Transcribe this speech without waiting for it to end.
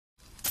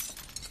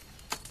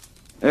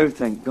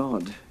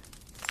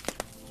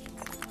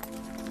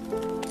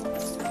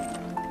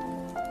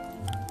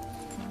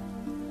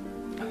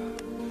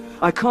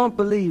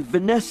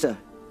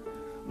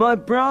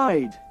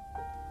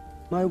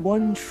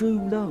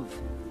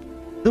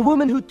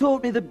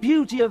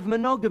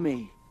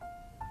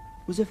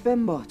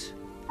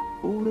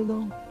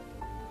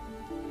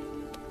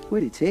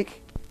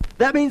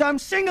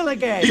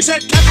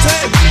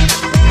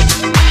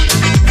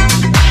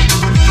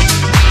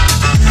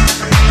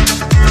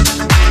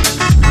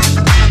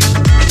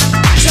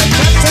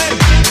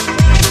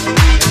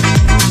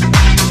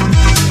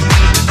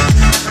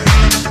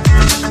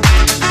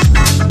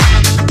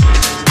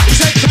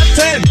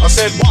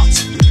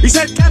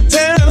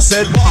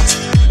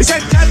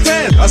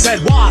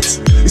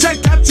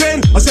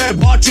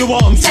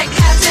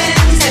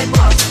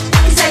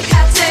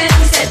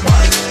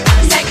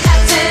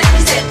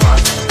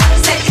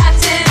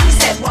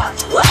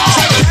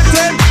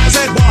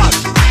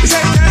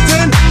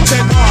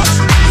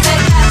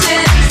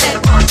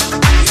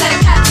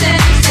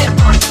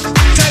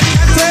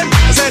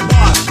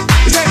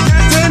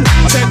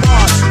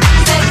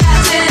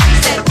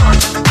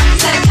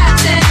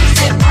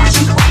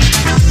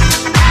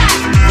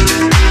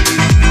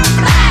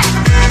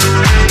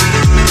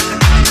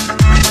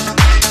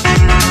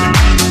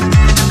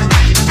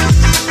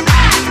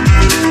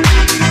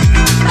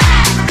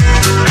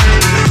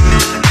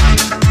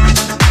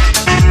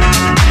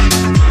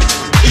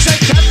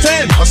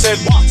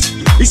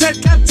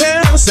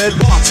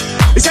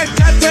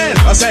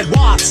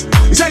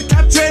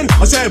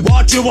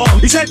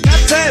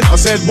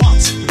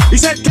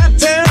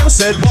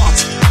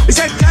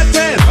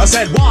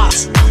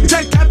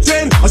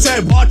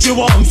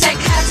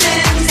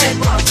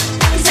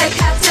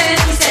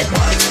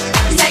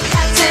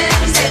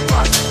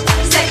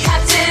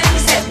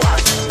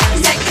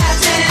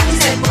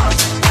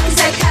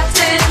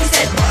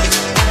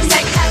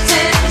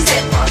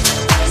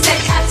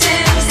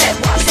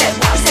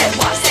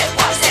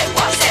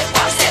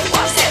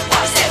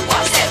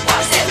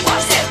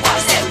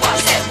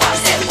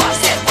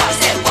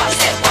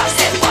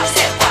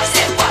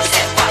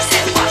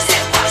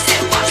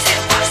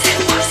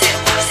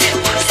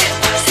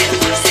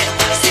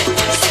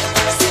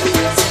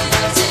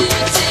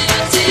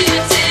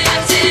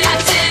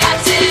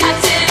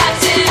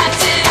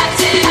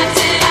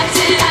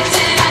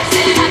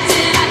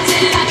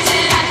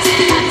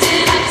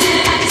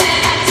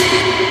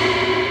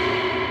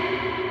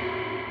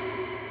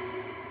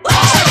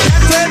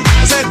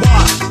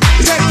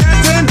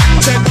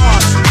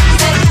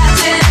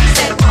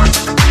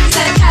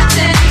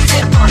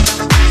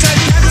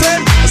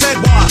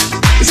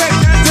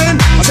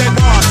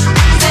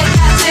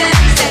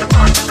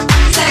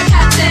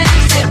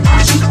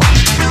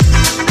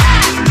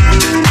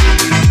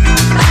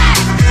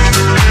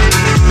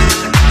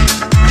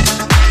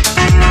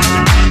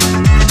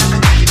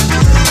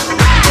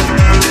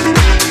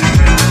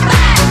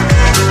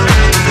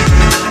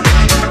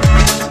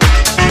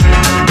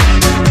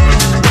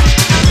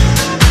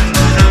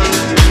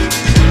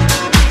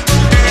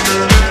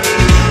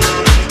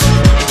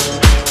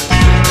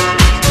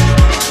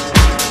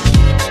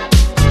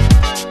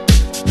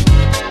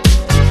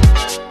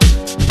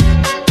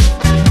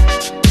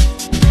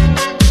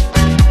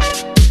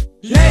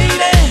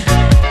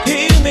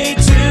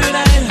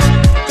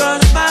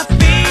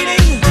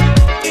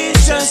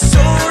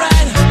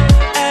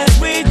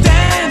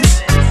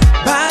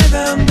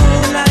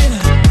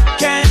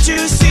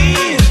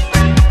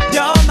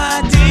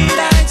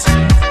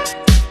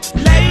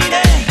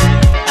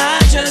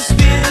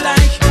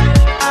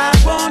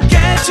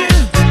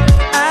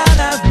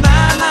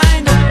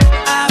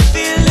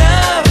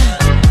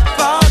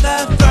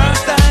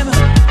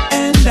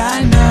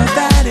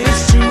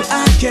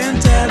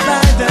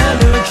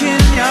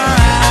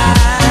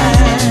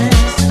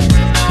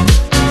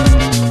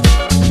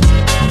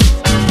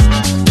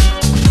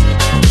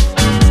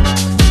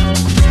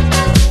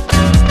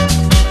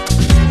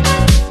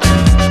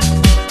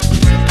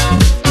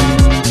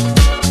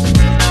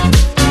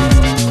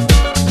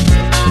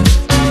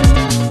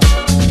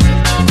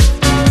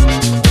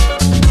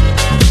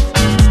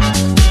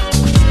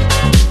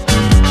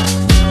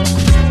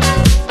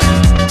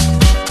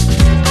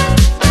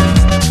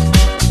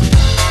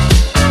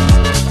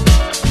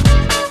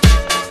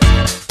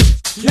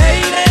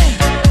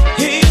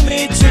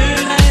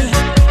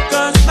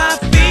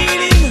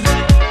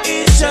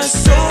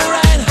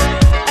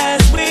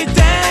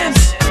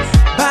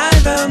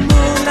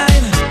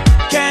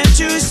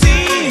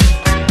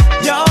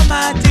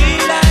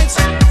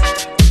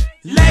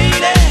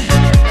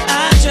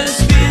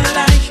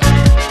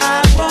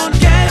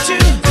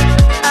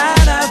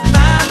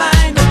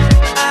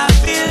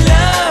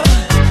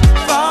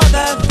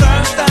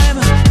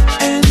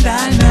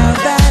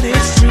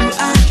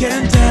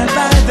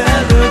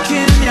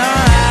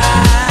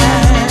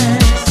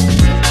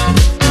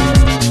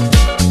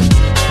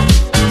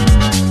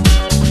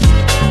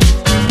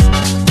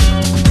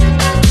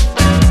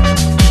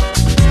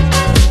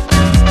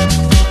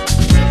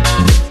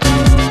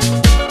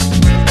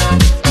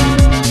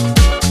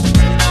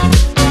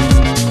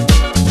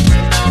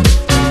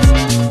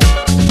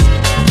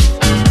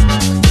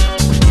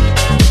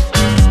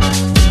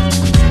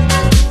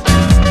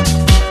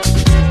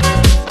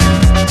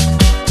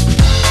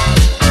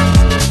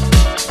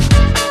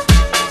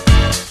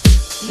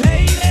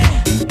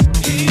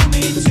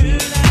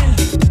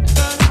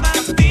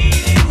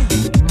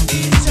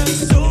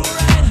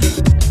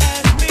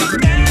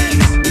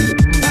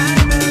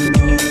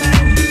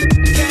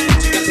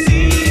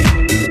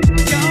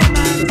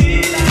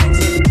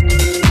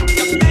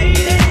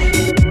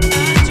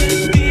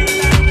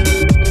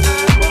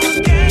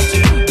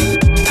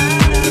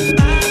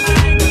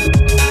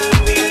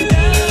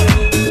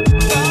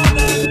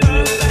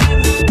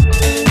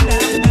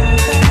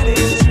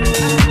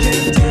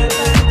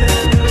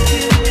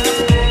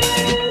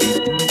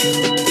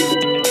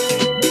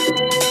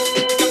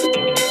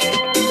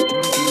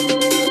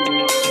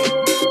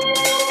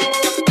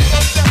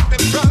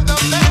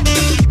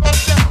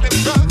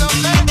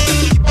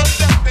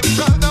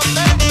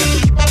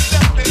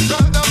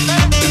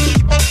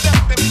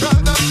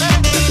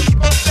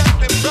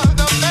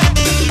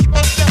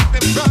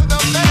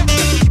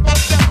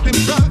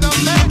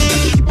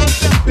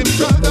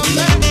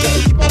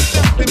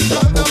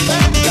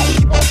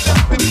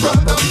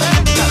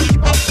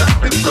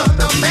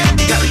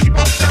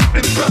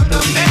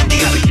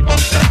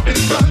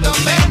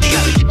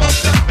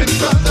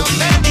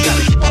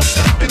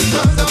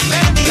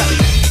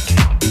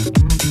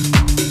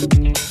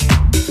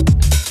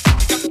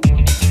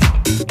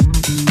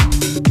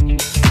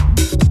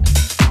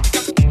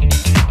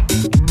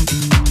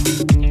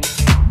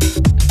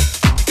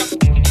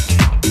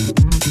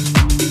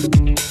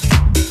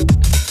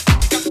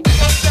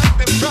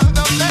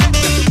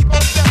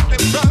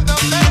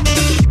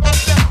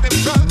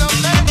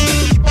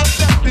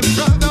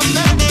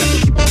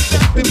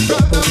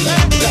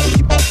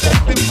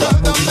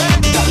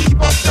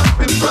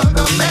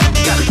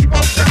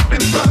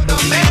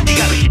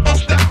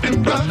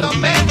brother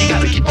man. You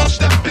gotta keep on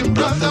stepping,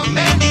 brother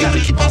man. You gotta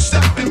keep on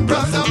stepping,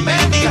 brother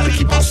man. You gotta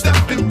keep on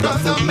stepping,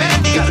 brother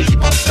man. You gotta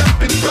keep on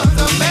stepping,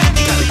 brother man.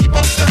 You gotta keep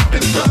on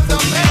stepping, brother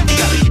man. You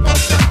gotta keep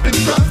on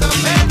stepping, brother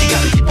man. You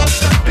gotta keep on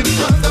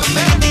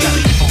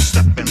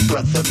stepping,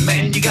 brother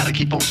man. You gotta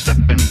keep on stepping, brother man. You gotta keep on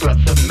stepping,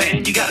 brother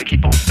man. You gotta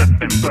keep on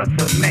stepping,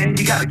 brother man.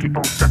 You gotta keep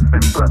on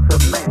stepping, brother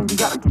man. You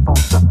gotta keep on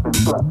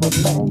stepping, brother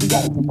man. You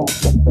gotta keep on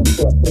stepping,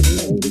 brother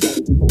man. You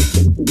gotta keep on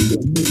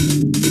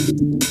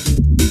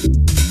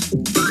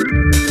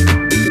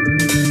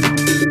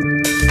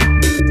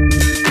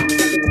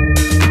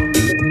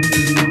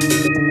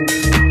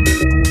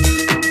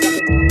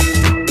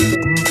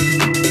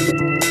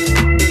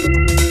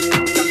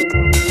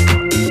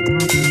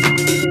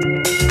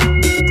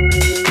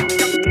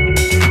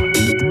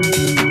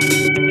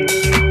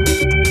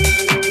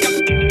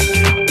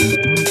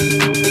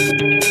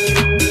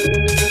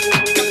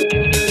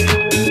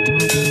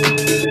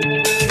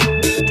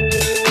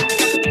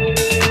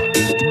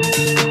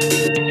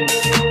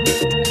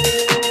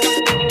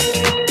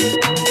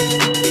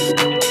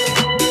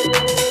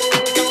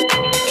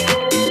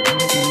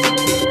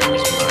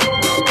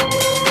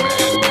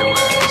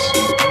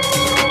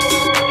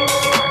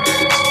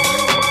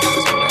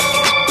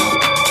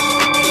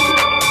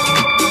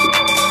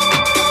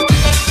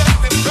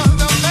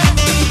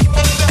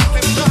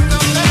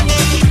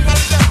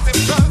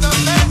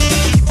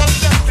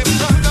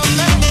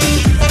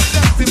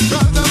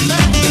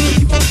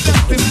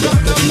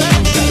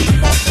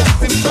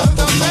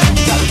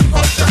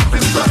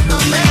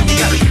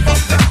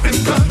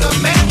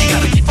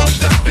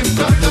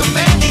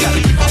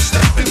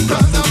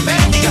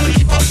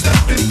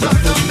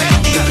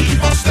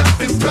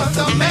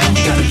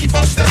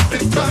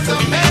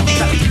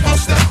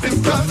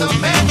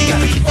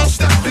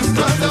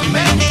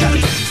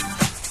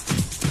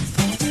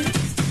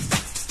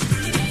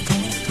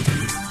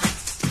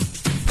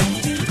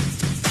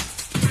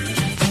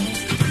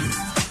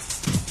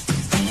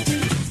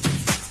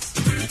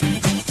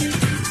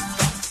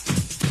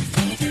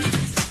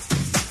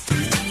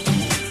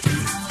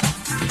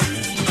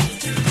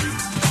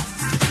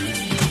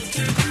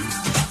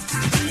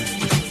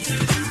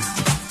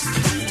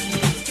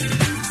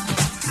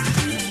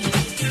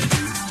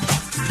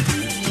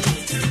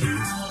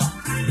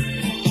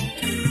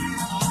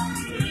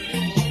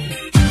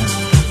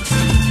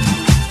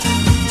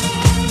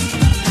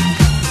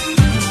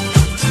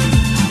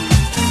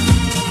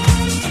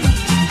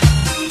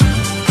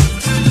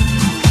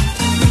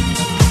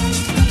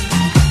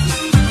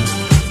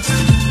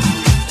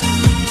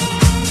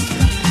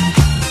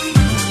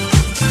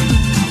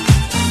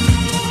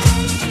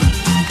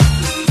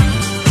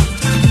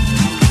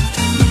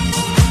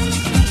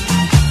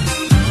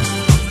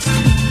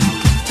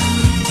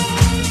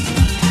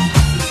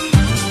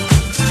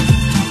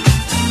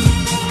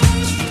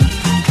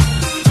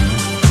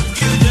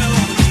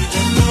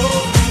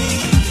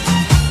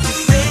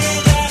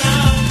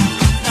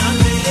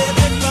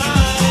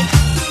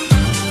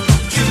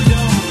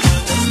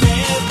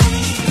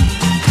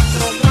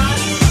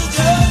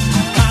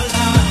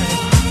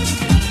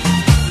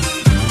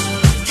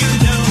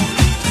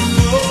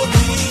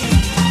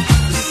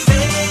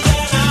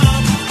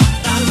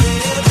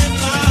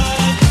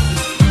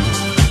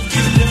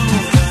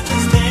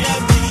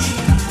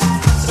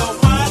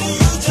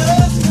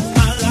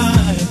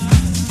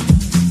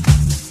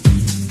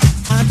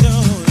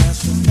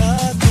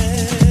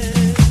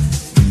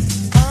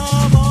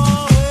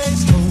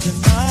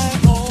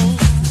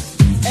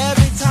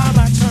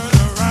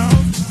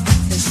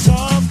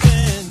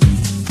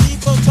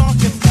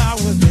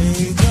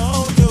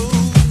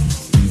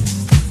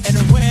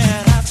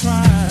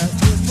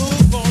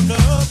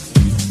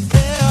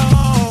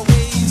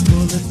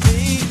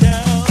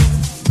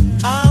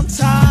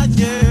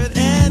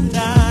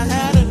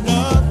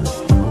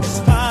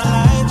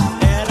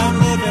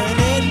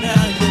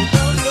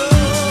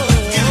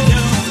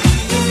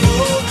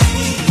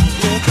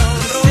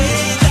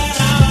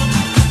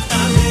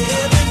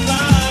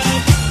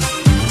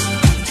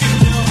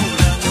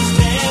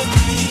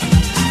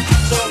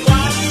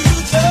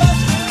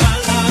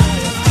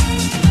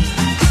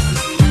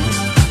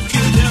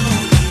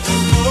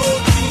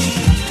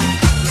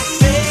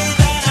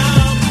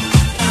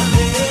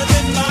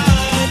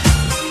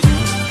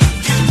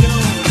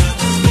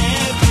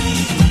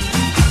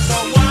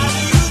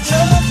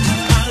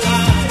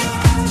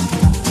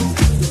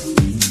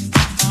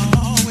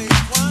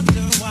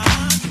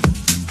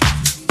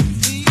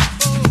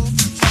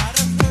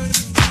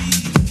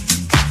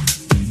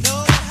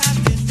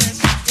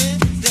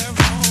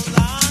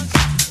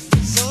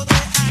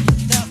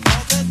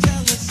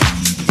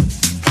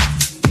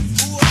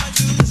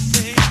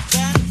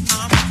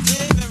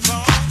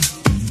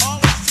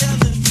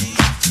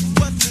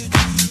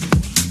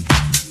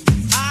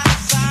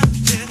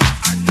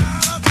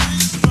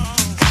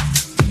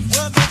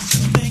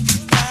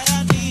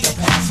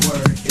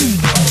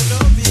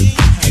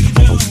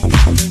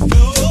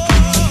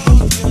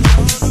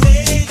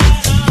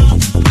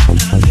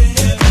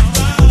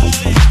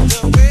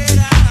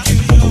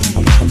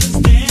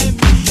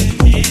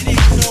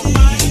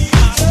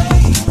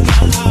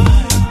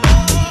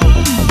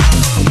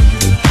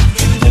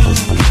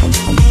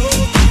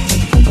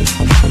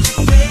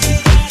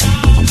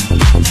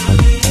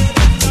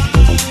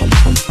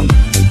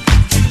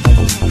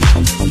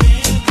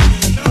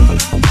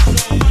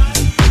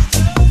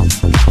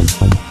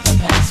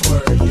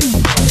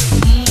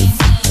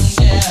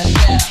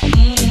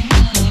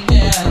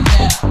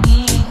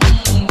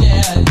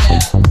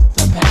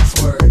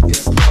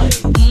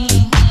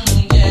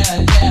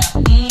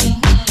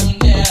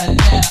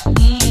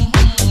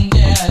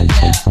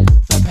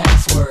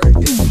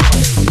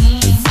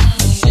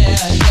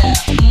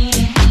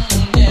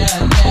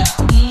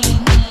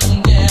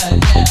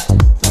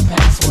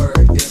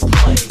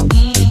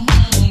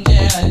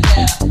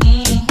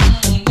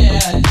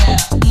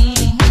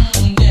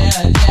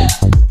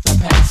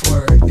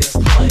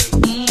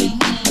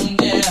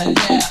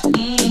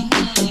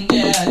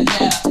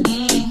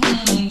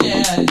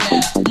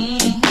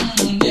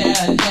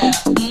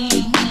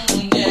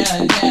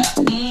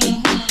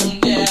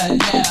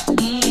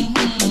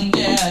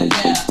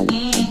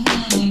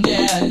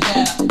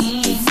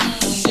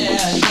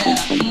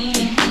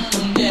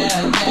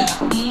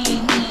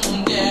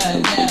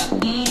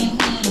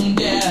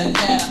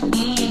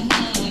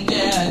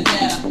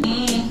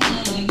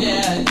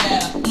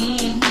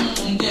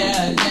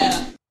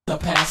The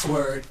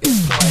password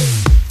is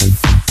play.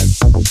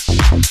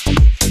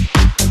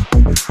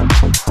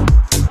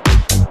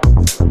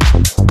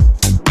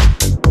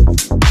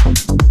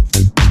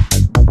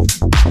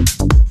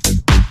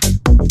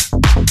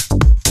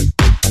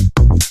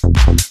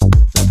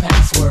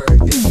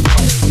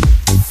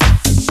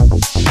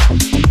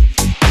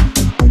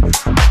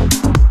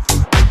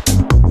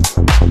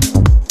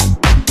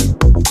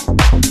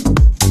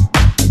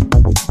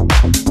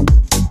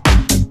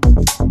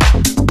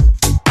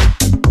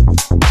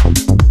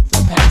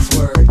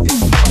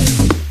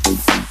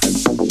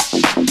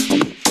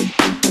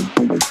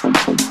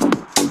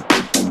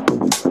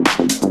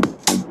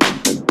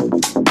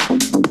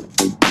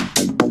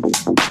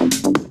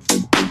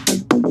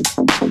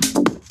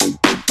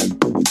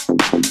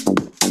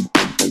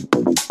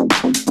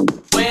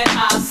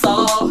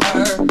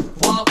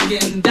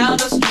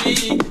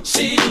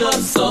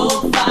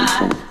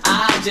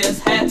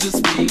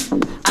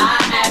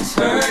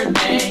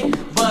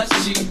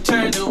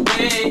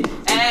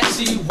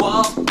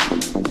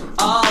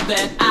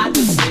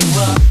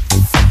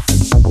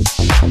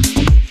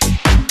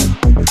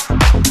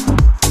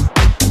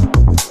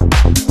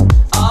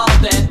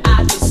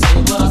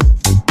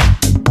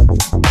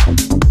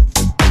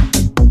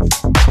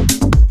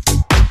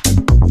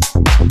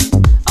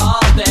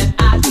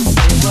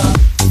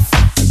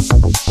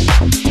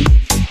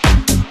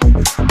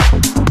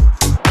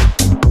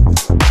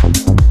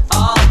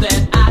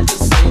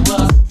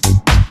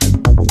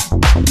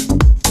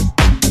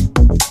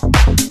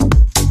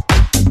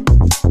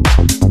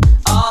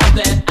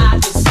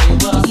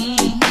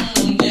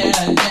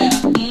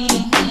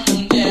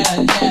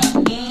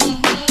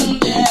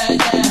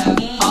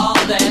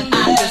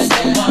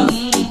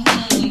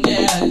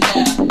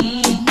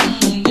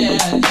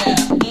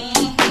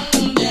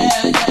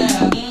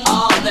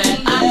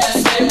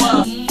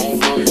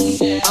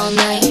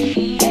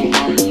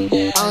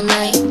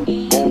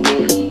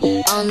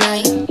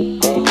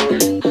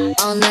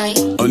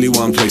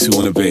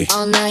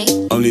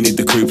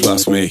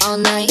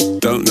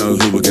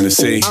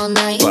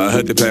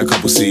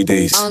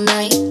 CDs,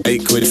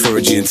 £8 for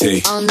a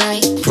G&T.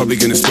 Probably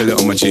gonna spill it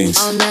on my jeans.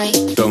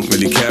 Don't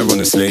really care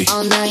honestly,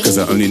 cause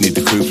I only need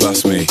the crew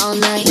plus me.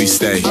 We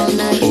stay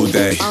all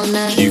day,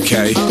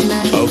 UK,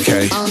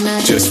 okay,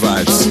 just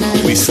vibes.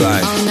 We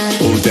slide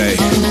all day,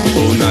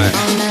 all night,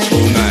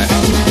 all night,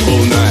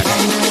 all night,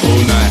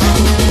 all night,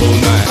 all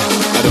night.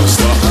 I don't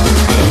stop,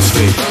 I don't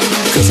sleep,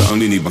 cause I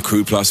only need my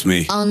crew plus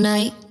me. All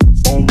night,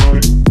 all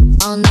night,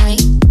 all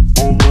night,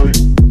 all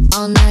night,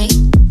 all night,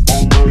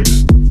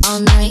 all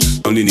night.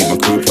 Only need my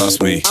crew plus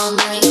me. All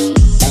night,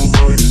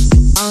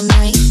 all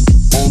night,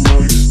 all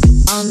night,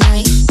 all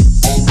night,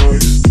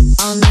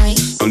 all night.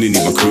 Only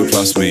need my crew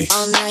plus me.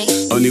 All night.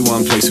 Only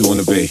one place we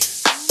wanna be.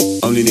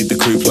 Only need the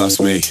crew plus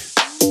me.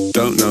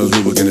 Don't know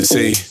who we're gonna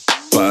see,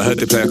 but I heard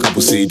they play a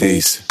couple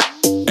CDs.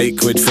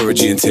 £8 for a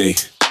G&T.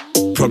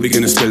 Probably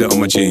gonna spill it on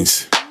my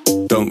jeans.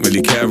 Don't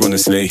really care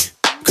honestly,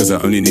 cause I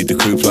only need the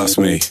crew plus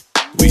me.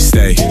 We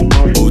stay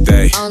all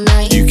day, all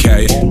night,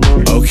 UK,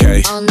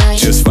 okay, all night,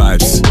 just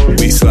vibes.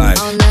 We slide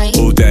all night,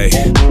 all day,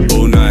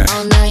 all night,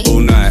 all night,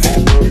 all night,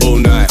 all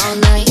night, all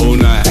night, all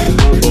night,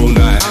 all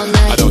night. all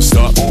night. I don't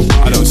stop,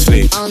 I don't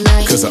sleep, all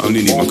night, cause I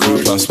only need my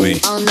crew plus me.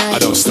 all night, I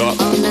don't stop,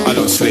 all night, I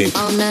don't sleep,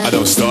 all night, I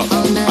don't stop,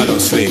 all night, I don't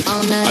sleep,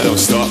 all night, I don't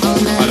stop, all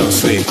night, I don't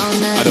sleep, all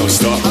night, I don't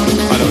stop, all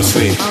night, I don't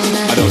sleep, all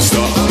night, I don't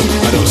stop,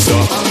 I don't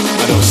stop, all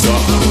night, I don't stop,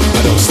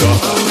 I don't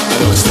stop, I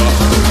don't stop,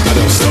 I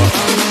don't stop,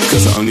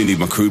 cause I only need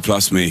my crew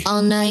plus me.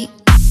 all night.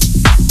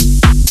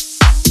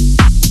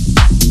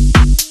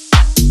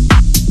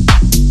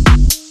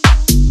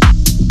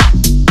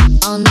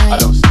 All night. I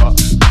don't stop,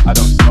 I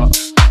don't stop,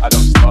 I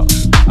don't stop,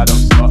 I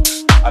don't stop,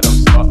 I don't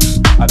stop,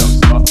 I don't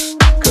stop,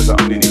 cause I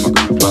only need my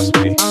crew plus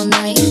me. All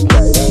night.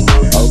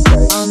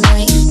 Okay, All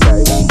night.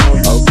 okay,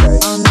 okay,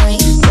 All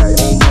night. okay,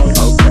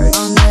 okay,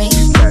 All night.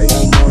 UK,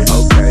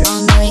 okay,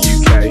 All night.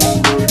 UK,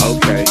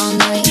 okay, All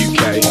night.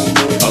 UK,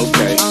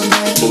 okay, All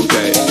night. all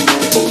day, all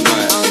night, All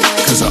night.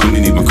 cause I only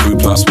need my crew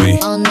plus me.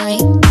 All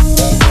night.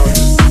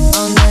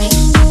 All night.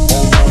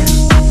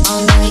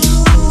 All night.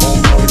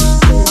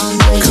 All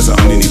night. Cause I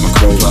only need my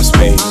crew plus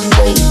me. All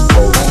night.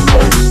 All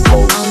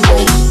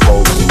night.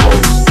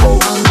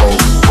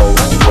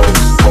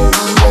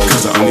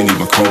 Cause I only need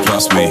my crew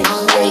plus me.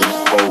 All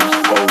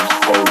night.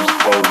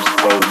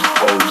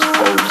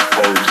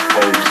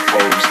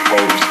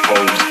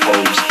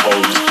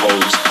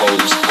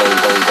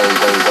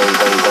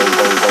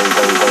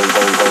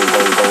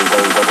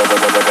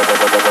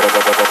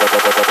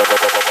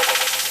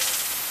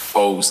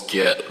 Foes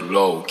get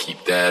low,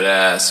 keep that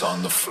ass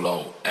on the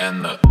floor,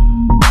 and the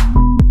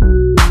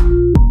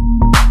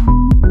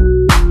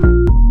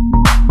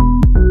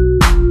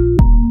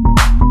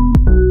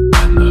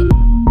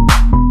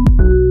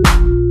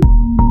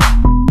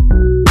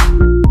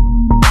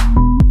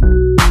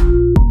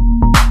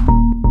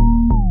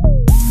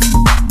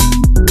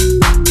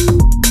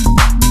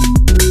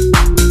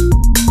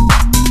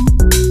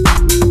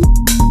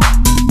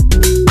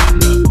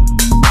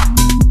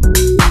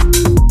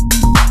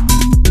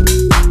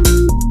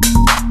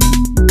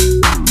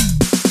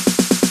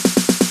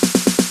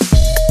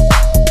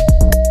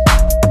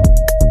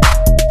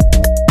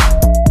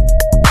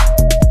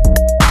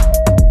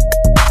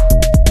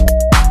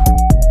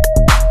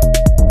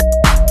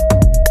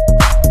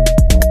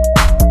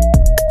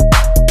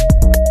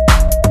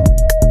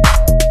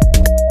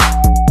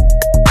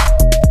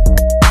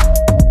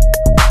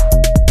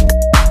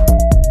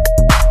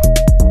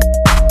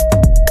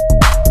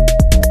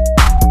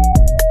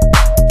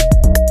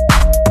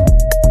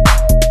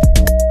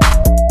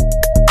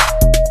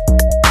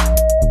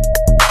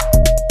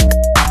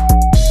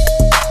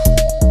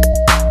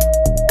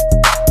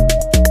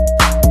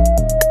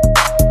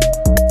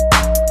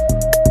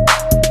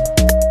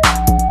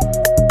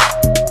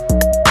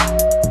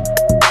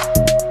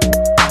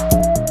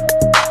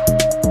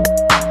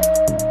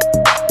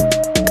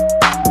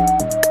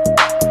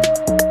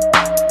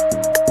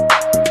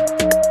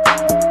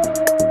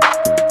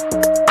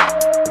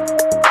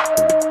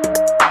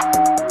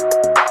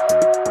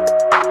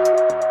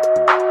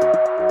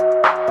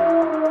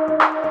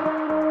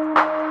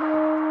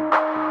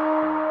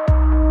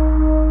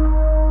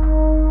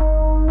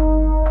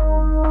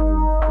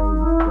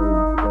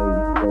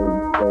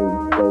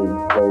Pose,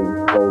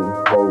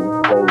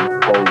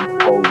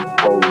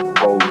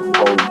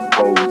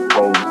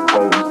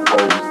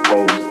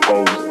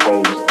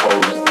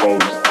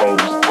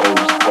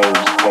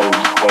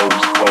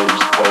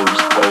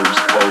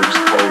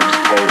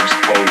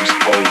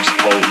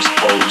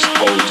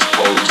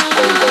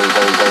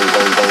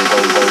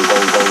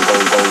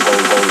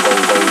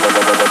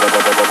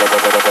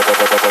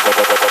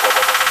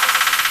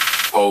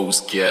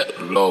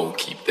 get low,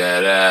 keep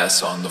that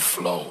ass on the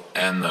floor,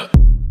 and the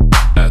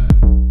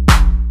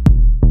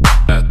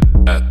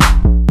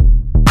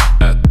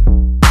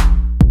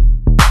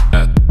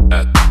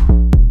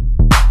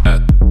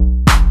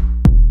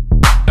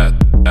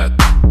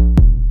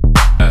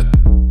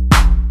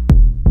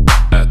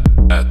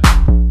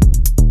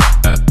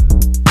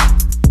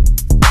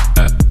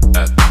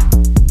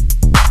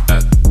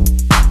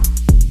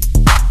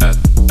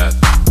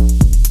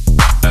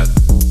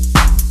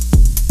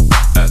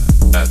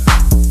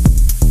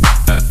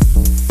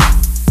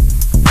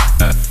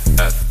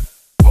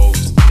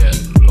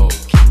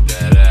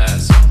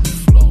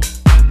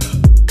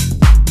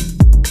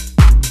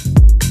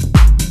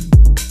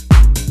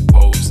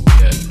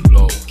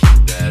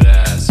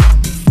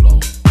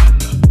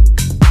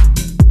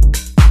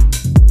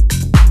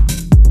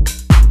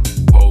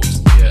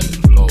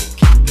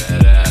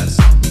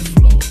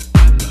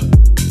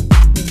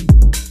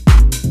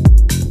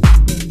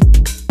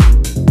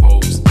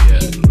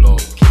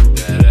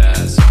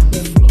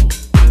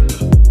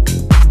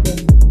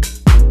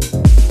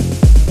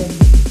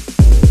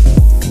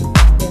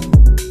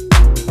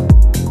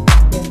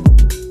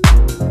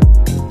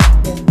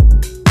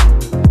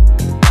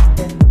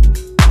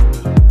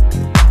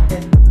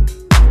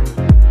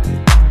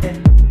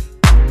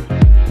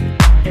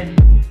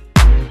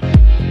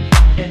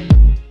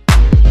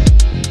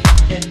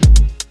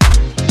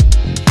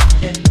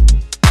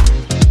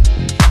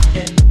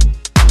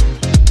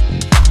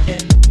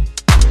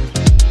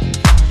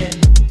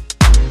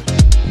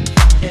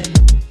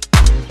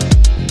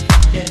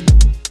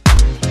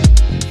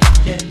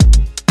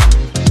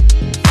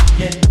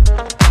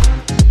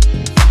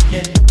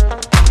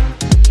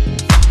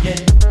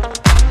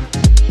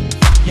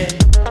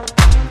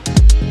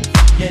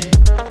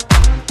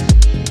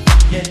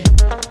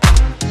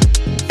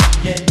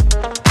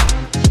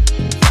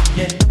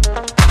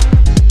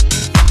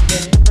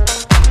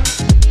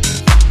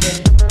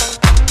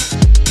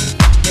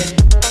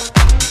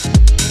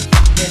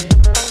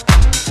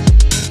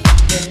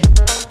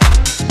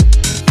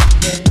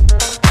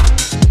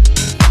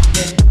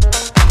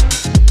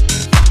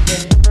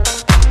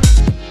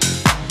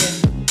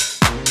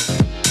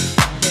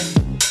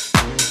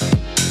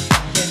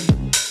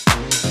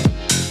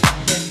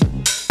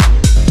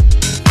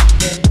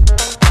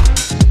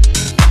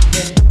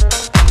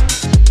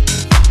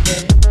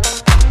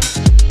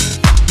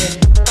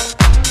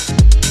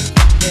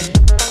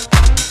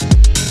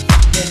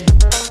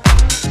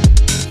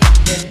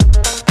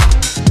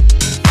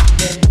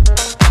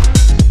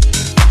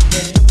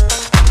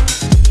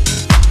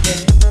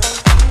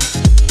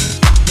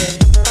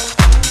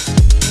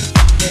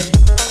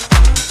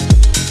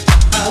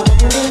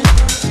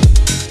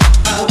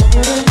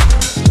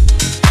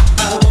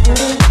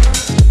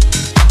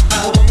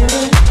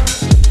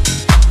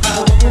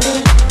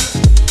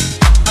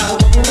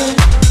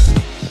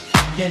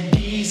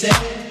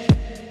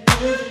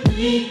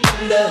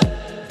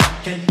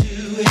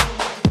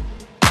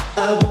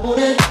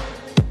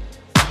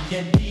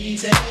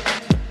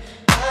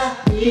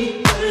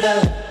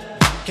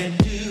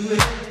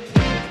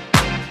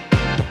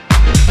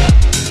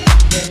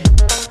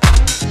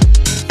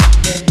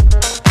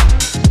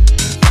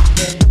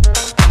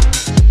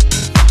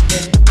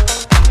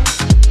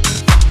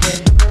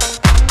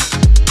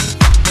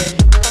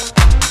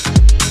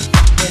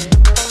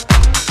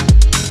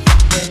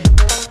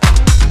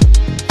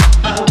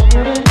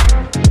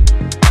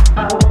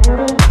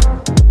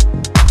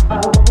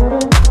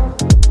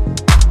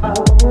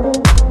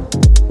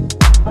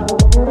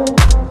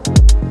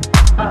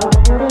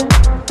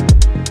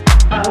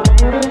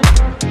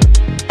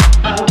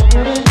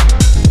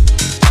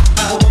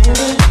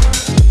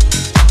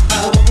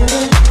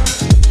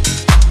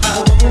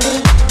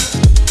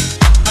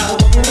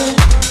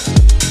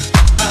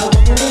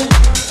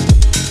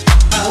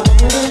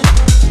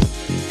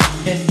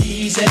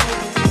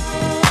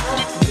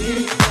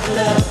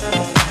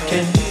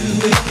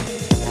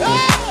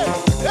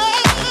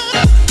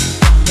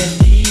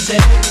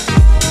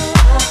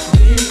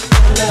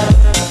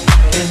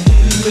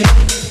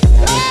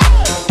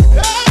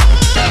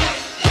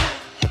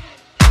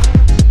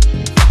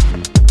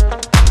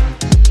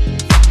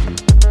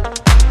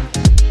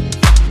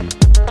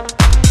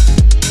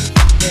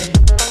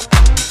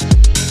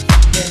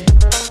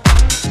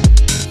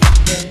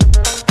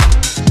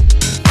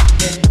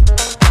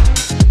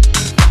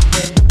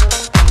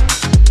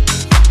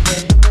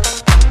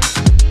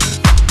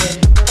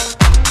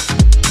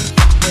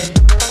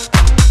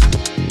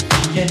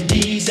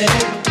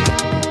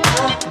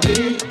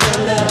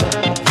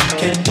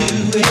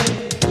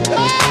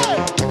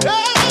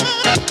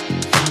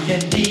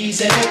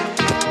easy. I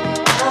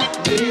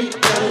need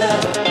your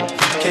love.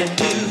 You can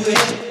do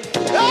it.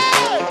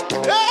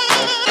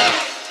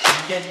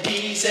 Free and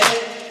easy.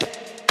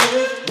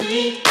 Give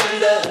me your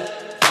love.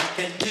 You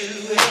can do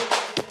it.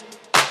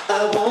 I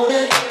want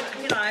it.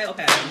 You know,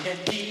 okay. Free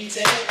and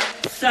easy.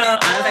 So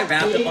as I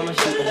wrapped up on my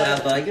shoot or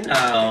whatever, you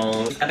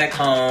know, got back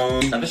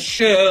home, another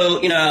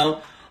shoot, you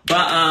know.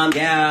 But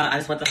yeah, I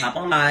just went to hop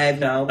on live,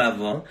 you know,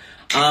 whatever.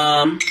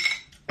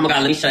 Oh my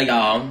god, let me show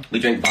y'all. We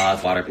drink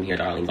Vaz water up in here,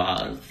 darling.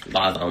 Vaz.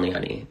 Vaz only,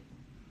 honey.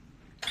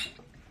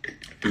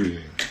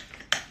 Let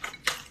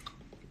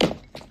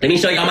me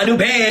show y'all my new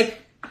bag.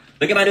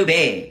 Look at my new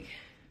bag.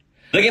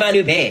 Look at my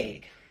new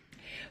bag.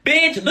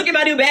 Bitch, look at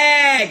my new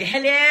bag.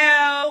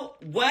 Hello.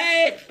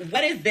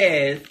 What is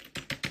this?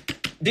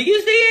 Do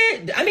you see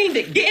it? I mean,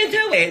 get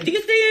into it. Do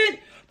you see it?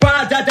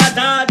 Prada, da,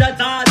 da, da,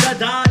 da, da,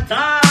 da,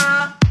 da.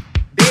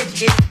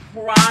 Bitch, it's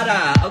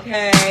Prada,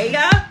 okay?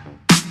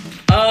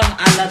 Oh,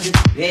 I love this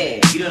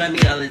bag. You know what I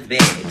mean? I love this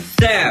bag.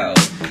 So,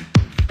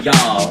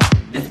 y'all,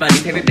 this is my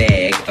new favorite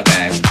bag,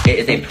 okay? It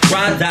is a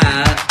Prada,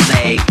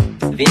 like,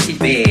 vintage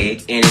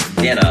bag, and it's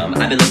denim.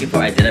 I've been looking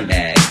for a denim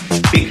bag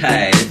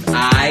because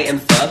I am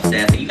so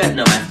obsessed. You guys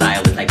know my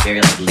style is, like,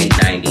 very, like, late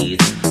 90s,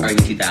 early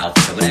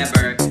 2000s, or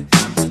whatever.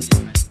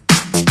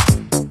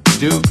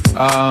 Dude,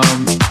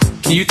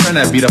 can you turn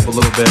that beat up a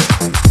little bit?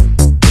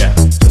 Yeah,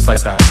 just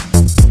like that.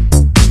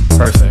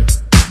 Perfect.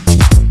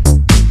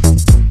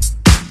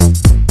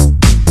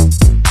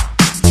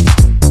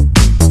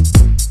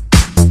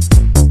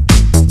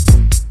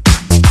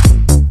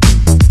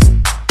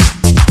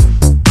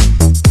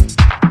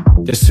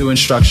 There's 2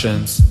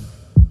 instructions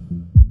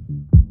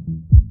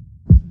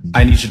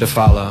I need you to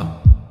follow.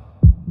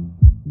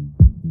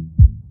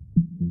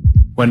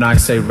 When I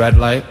say red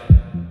light,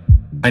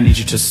 I need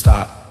you to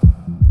stop.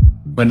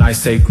 When I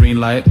say green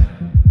light,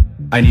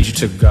 I need you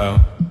to go.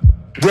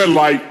 Red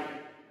light.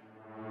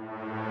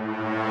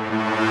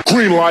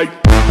 Green light.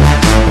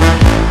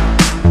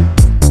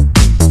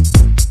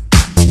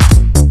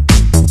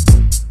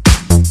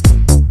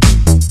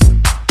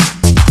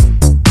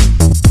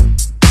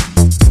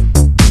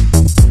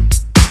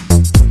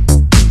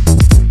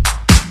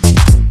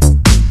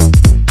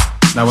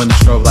 Now when the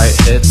strobe light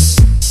hits,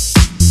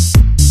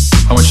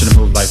 I want you to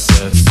move like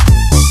this.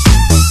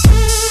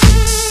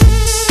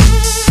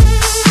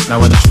 Now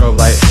when the strobe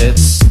light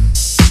hits,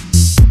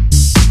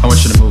 I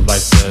want you to move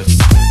like this.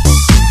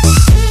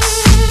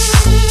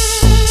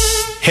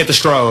 Hit the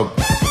strobe.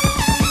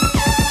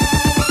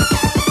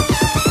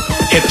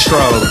 Hit the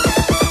strobe.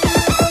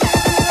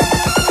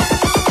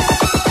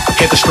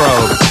 Hit the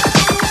strobe.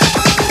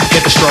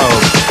 Hit the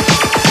strobe.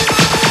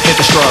 Hit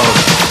the strobe.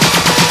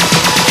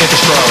 Hit the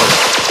strobe.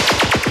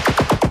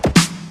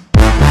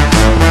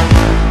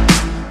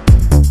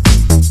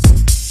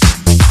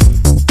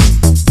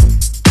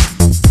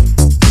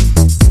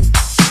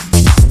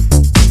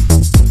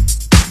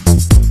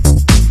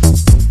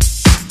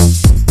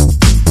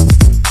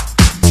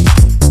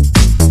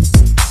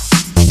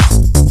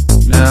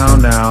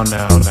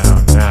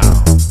 Now.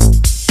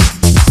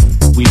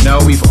 We know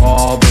we've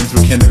all been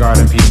through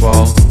kindergarten,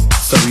 people,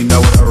 so we know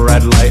what a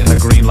red light and a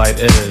green light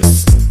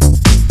is.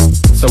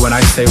 So when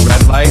I say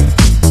red light,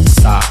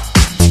 stop.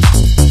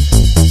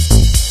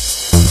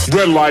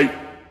 Red light.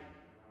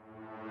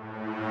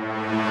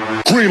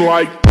 Green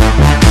light.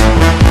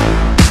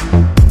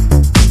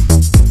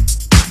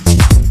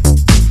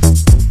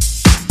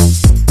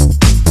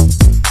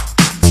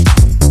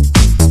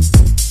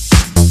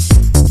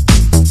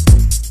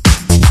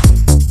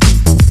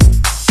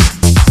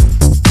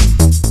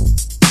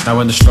 Now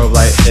when the strobe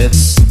light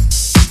hits,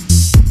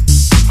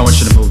 I want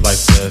you to move like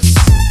this.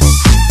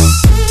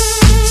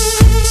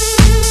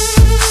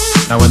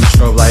 Now when the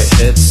strobe light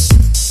hits,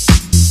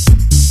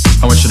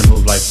 I want you to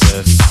move like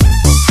this.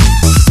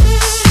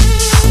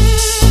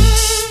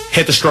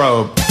 Hit the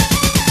strobe.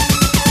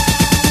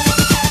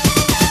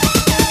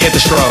 Hit the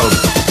strobe.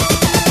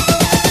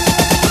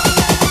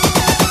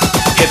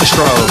 Hit the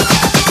strobe.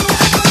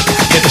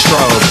 Hit the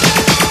strobe.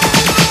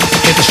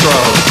 Hit the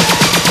strobe.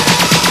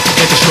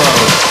 Hit the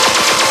strobe.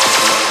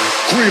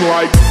 Green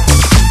light.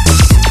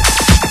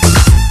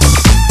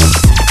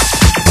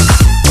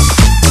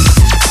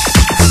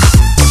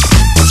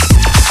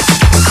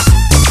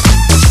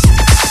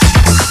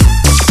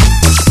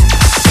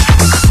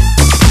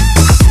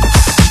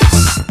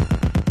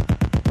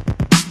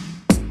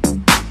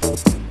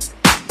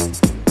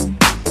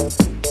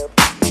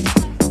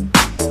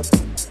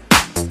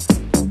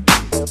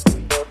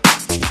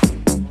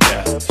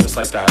 Yeah, just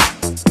like that.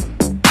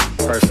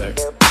 Perfect.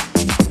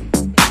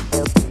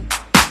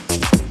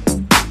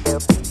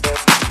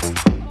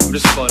 I'm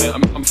just pulling it.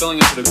 I'm filling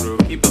into the groove.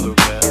 Keep the loop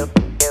there.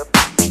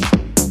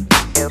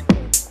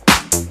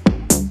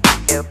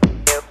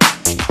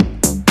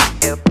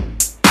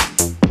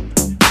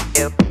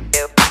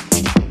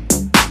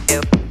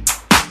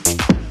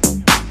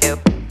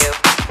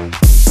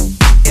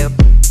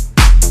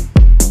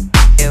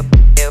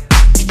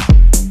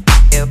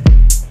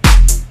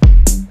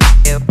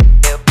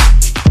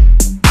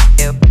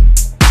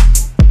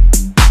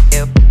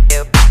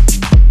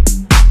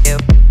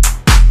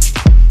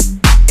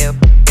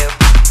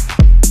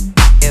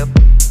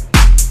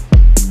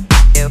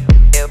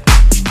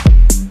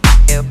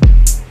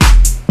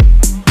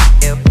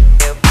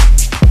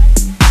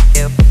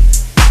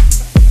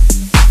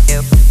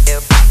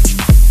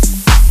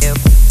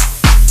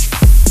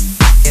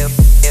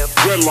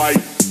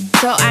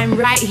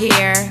 right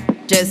here,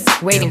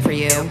 just waiting for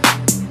you.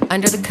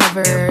 Under the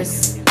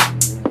covers.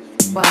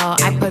 Well,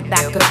 I put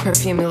that good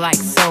perfume you like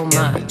so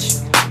much.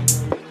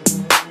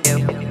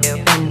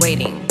 And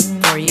waiting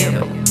for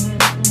you.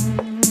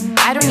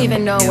 I don't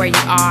even know where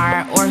you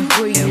are or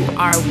who you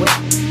are with.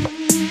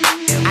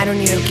 I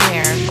don't even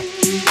care.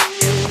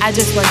 I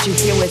just want you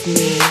here with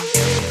me,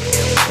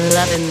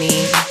 loving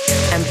me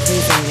and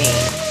pleasing me.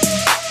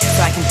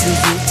 So I can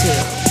please you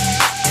too.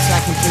 So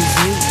I can please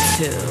you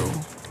too.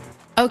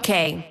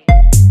 Okay.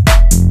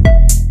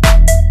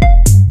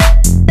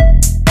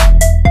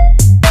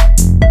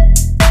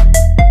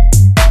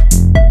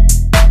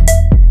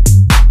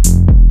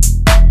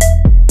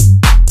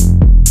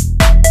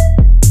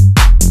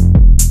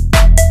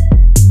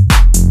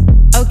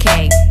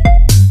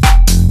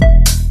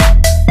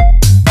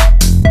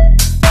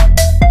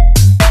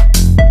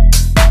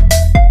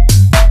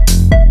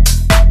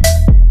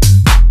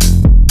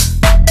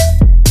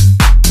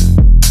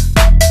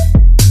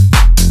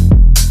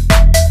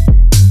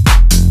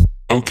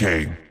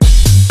 Okay.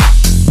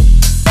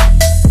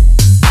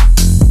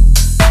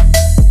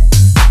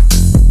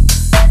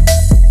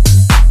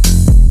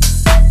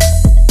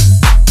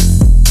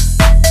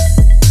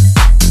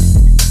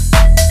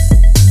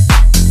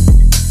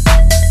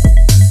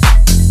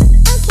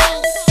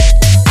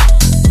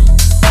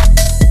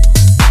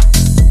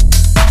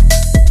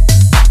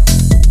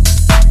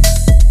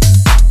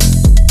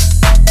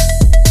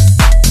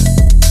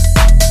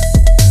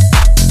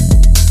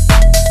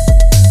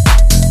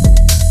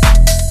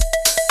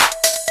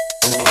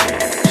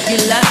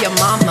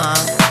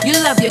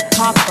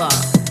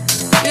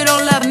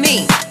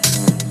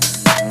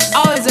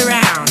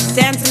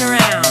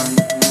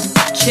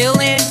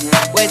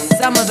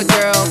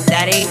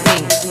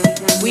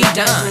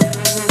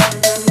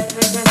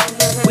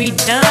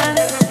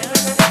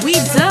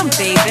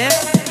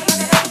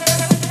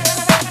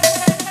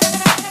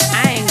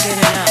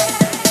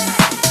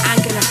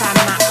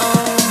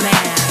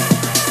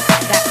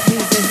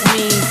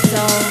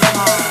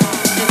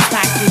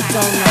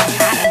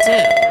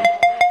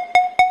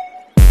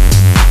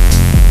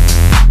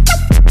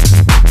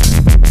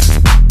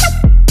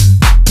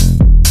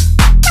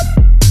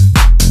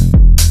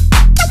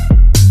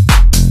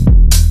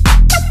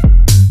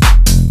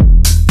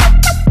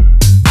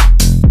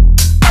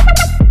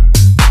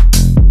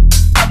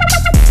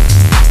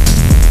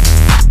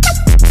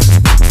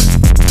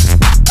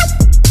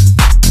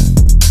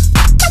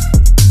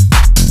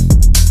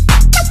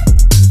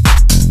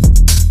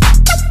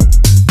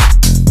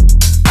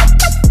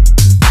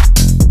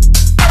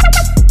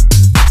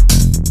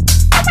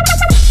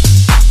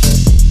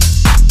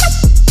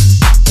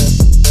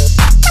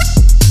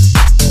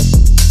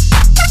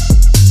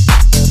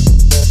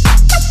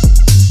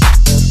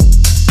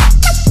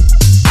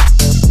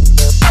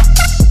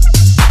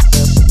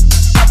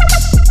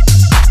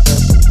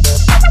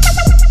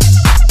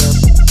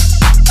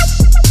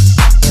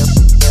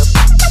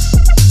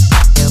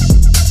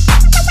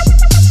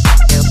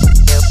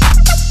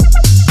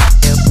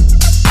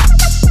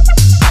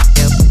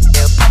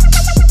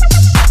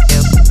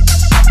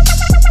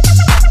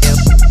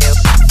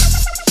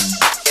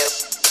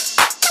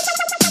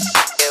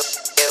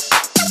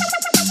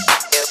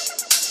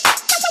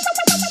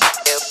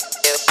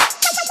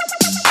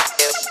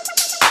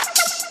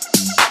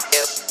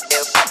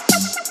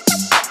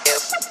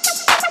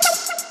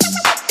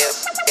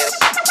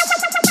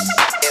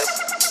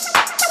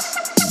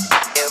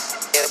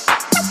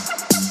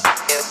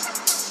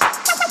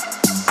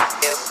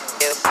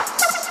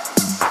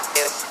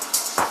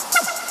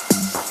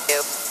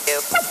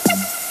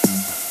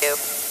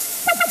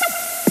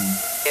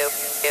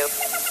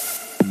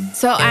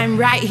 So I'm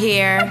right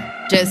here,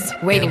 just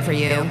waiting for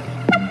you.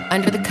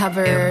 Under the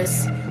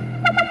covers.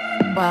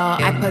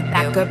 Well, I put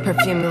that good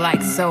perfume you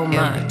like so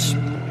much.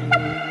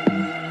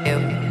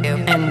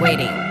 And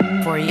waiting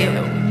for you.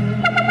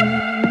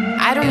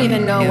 I don't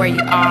even know where you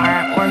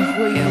are or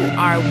who you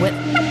are with.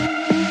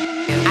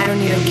 I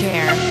don't even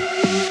care.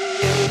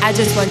 I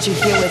just want you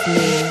here with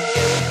me,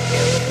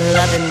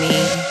 loving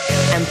me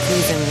and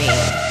pleasing me.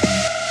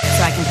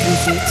 So I can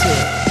please you too.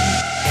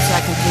 So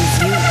I can please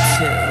you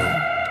too.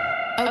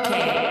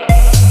 Okay.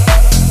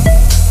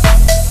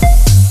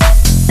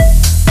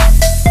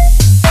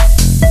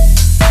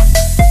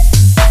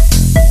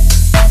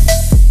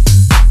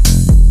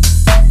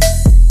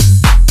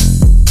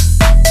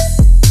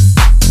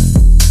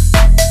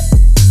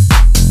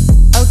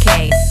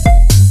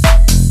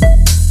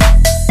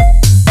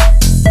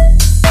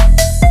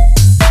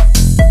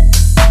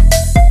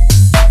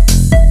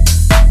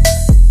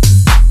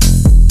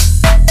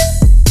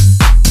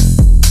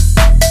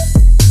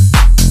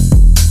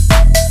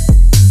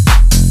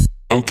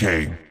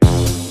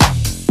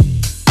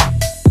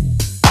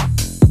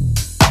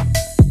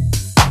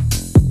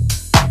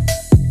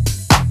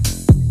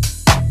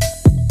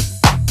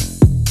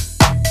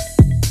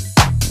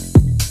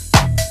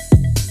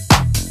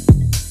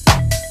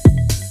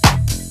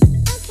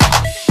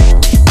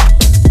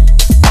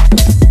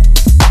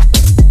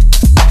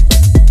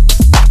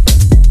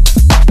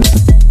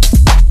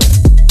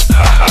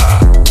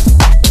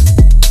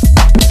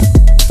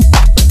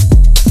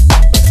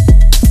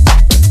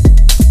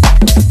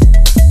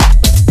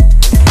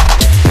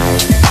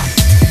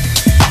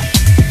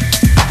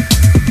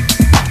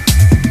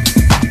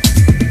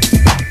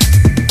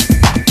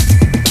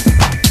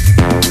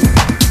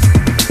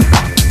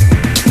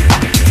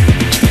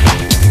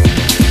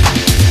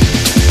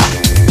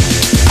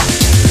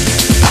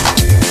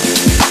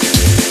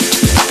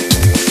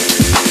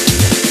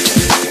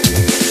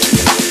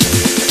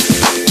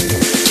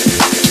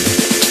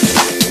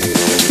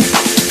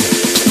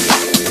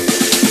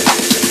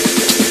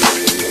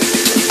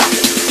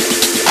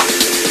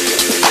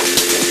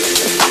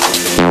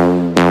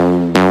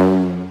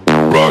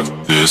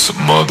 this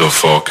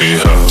motherfucking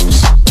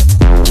house.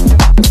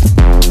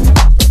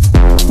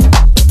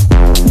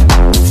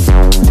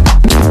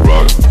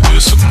 Rock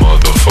this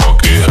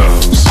motherfucking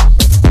house.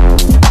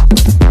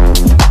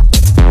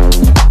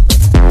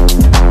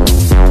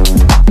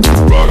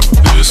 Rock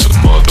this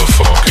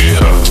motherfucking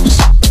house.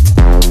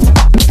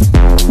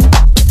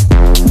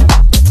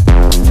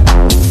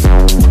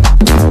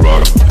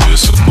 Rock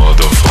this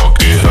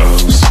motherfucking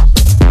house.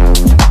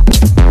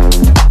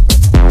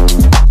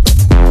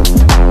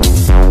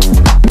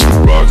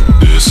 Rock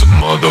this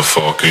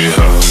motherfucking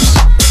house.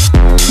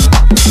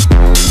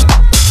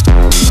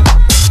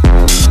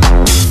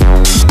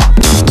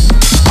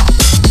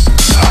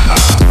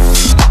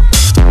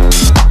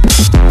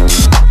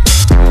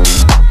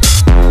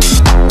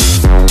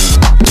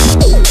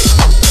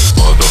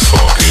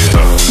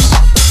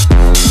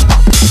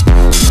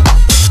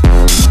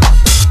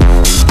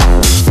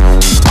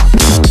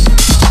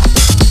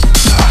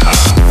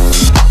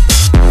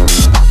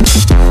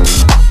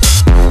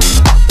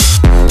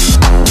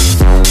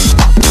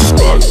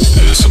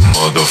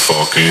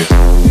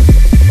 Motherfucker.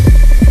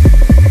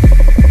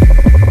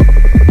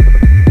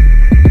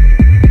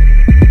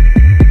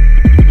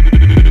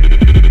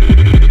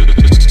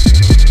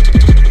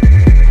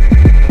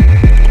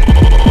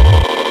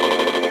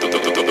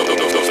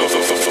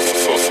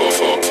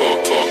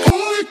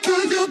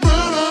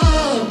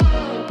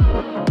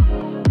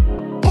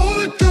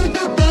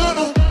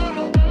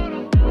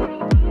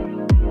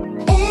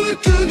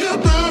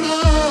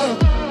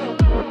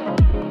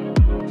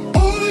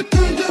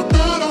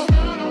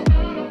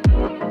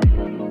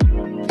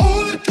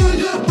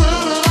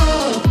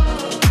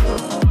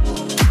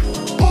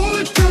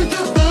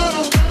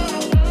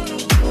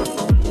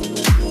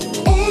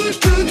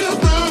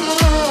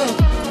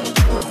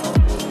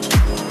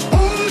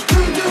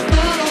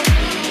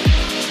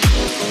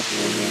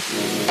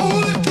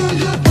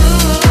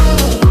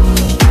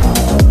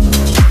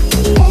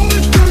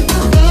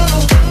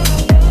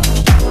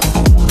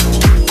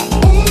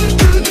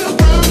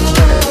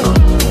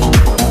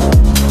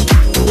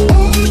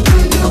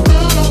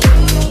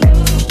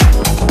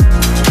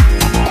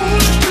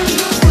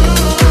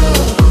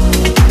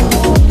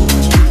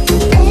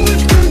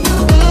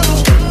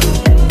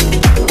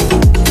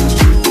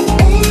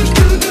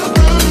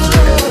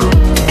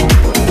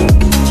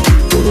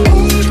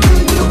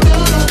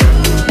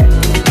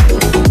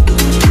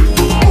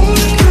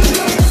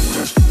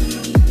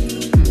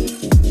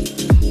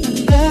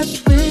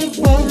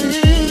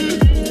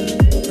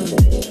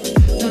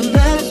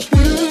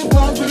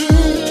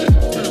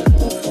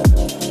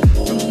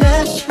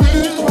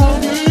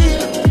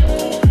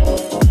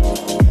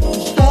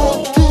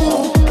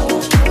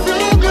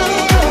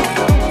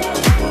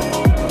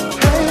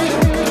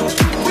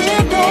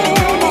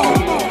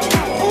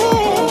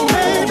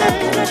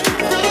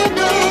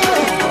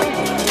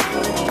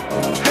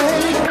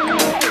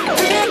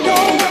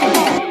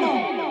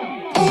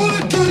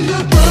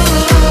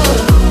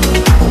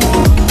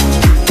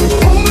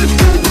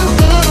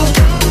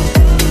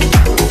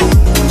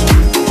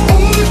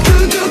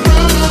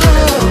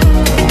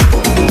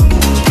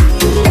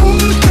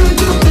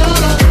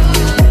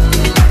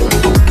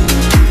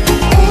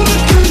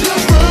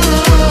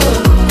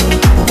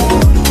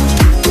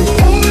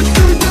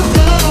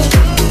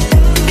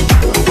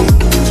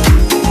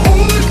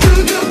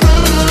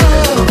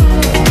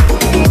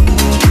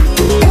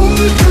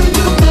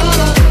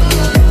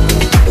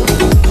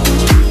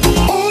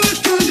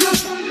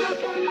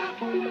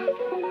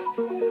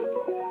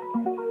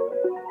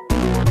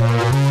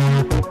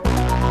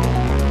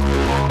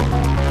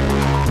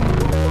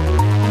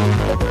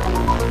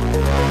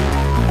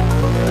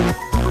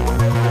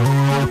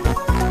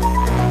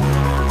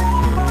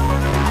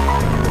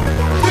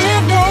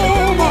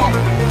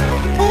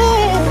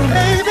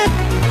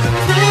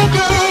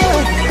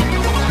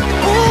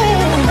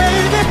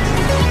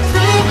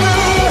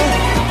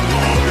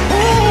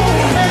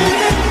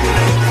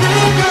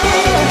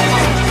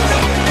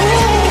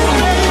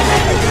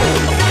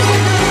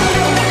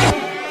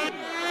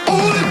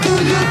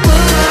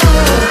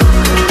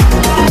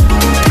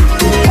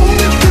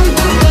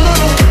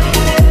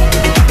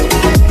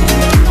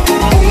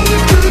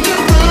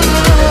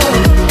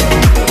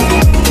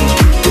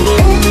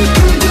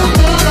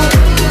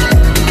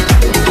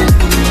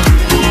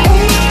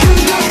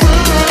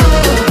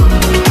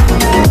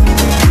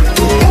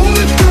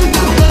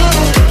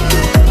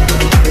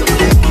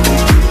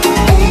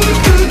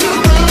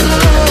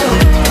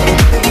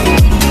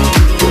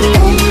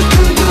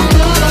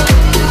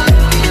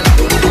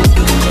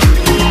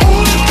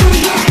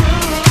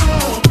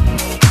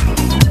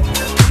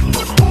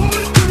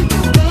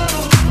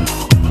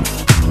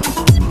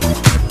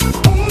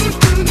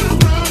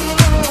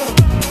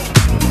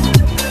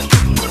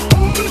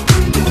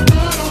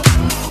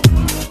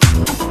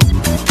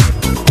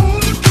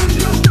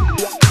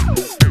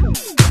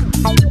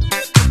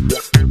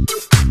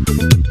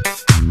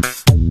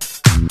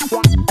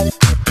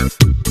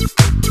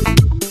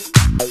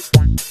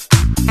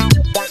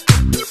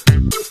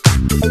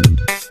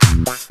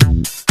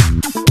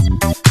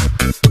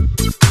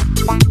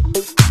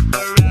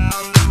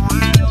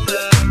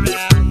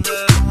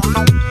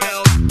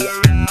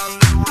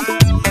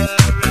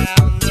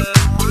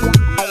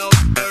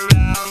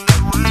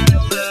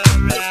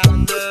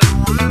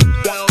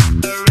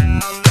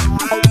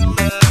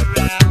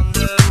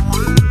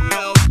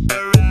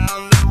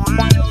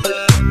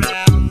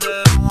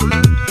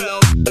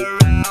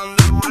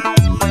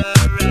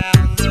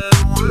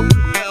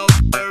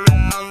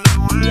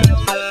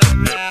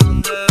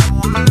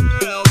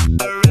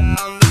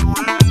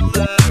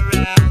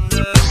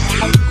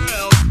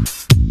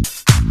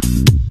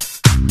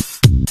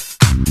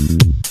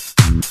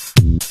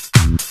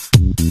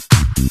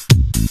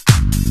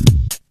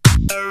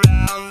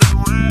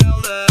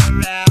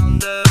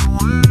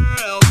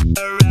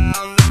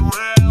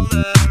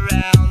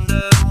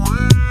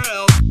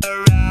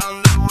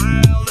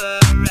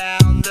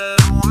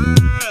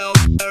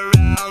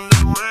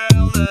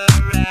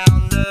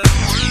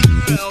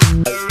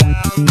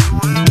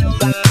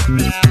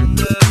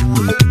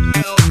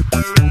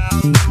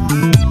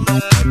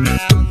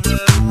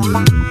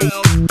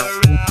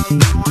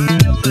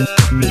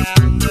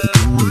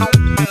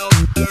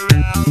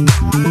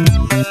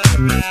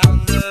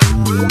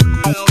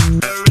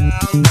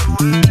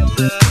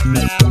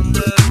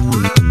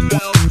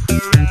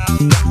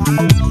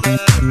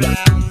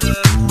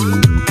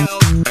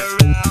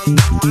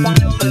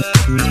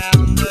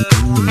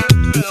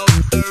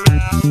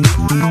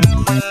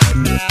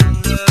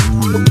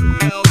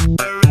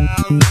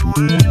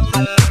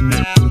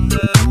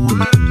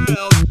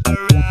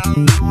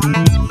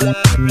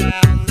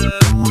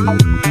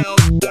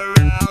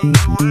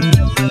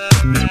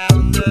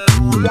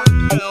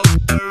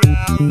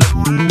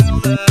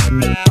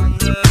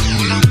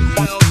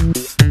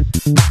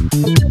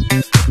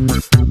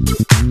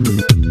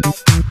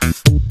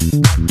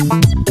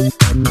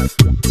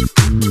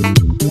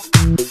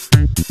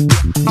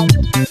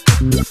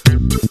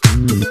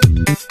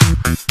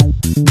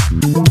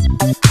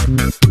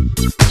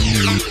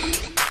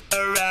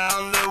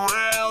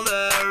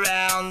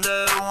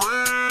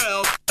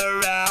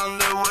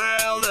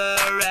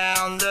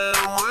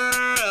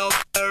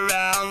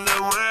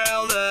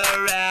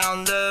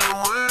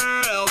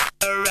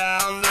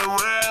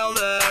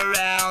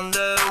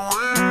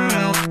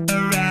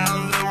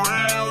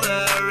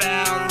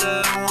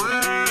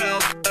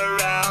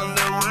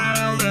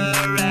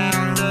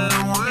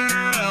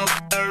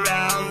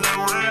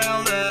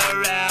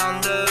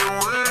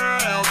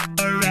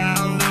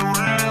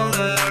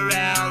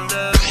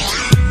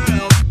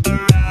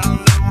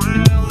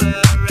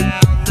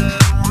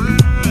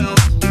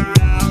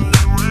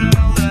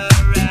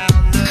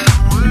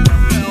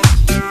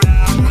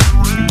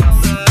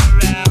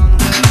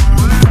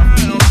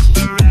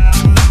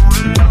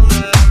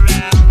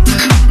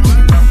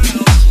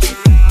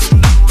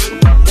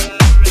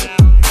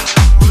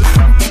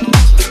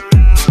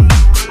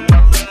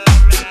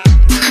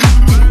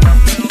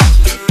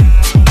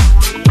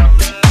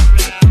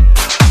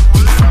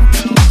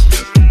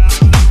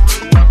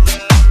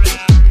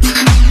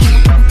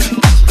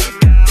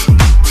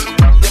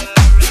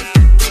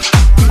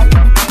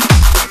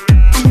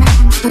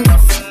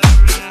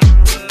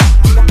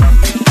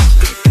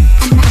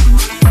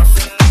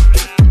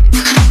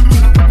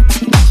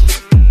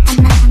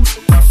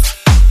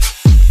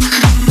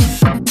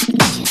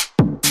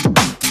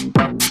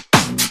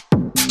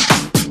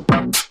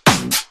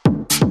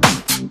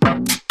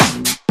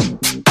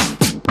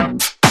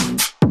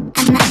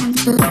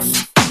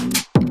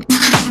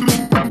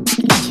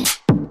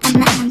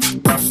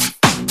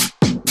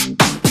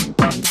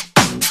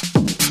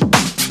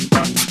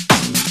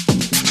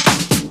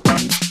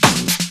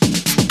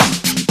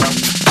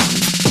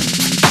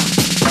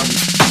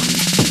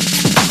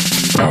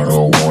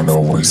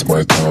 waste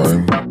my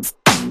time.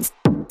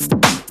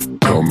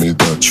 Tell me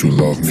that you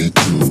love me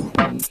too.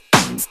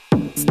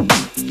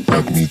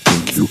 Let me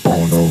take you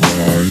on a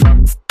ride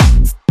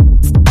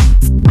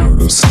where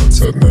the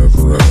sunset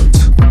never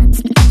ends.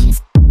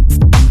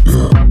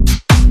 Yeah.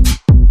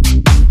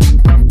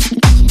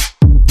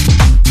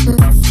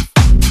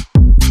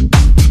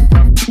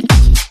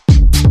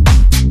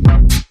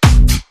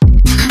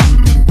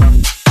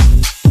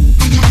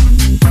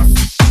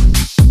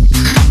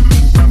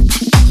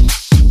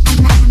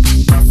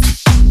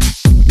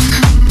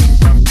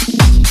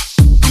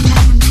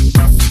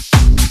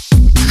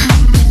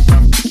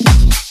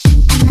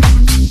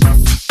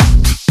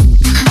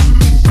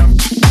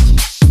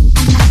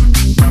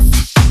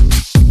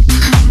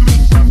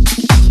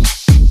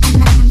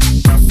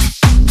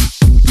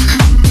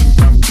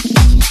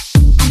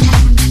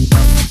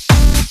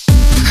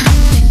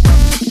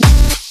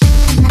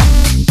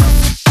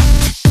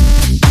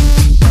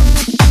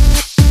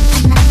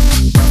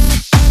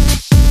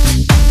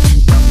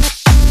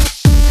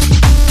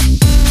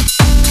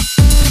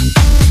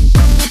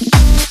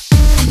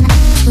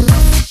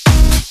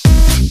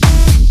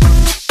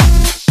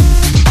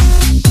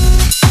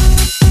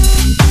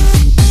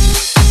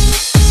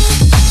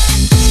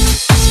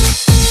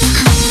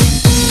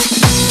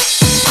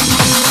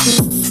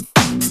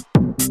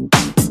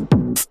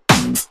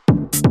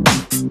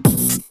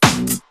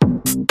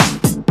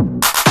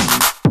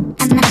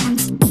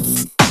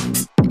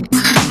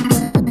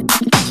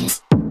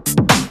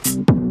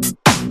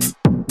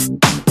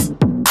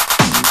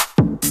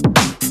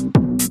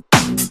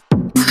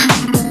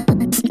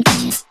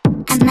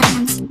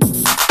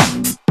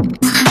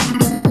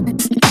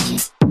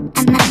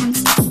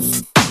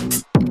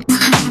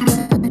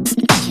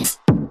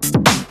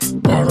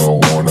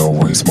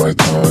 My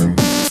time.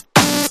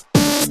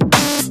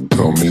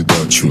 Tell me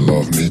that you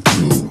love me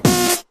too.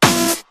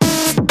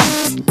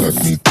 Let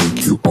me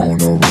take you on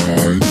a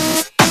ride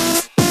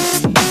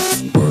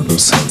where the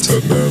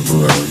sunset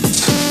never ends.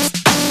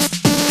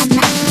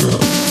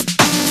 Yeah.